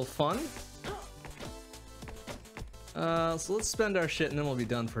 That was real fun. So let's spend our shit and then we'll be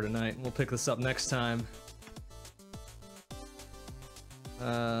done for tonight. We'll pick this up next time.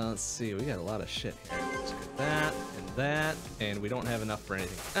 Let's see, we got a lot of shit here. Let's get that, and we don't have enough for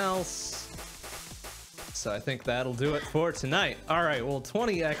anything else. So I think that'll do it for tonight. Alright, well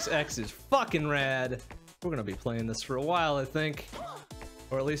 20XX is fucking rad. We're gonna be playing this for a while, I think.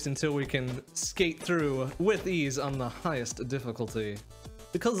 Or at least until we can skate through with ease on the highest difficulty.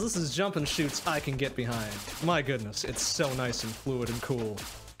 Because this is jump and shoots I can get behind. My goodness, it's so nice and fluid and cool.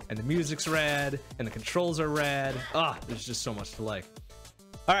 And the music's rad, and the controls are rad. Ah, there's just so much to like.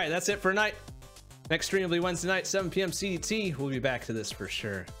 Alright, that's it for tonight. Next stream will be Wednesday night, 7 p.m. CET. We'll be back to this for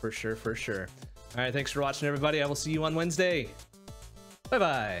sure. For sure, for sure. Alright, thanks for watching, everybody. I will see you on Wednesday.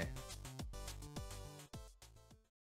 Bye-bye.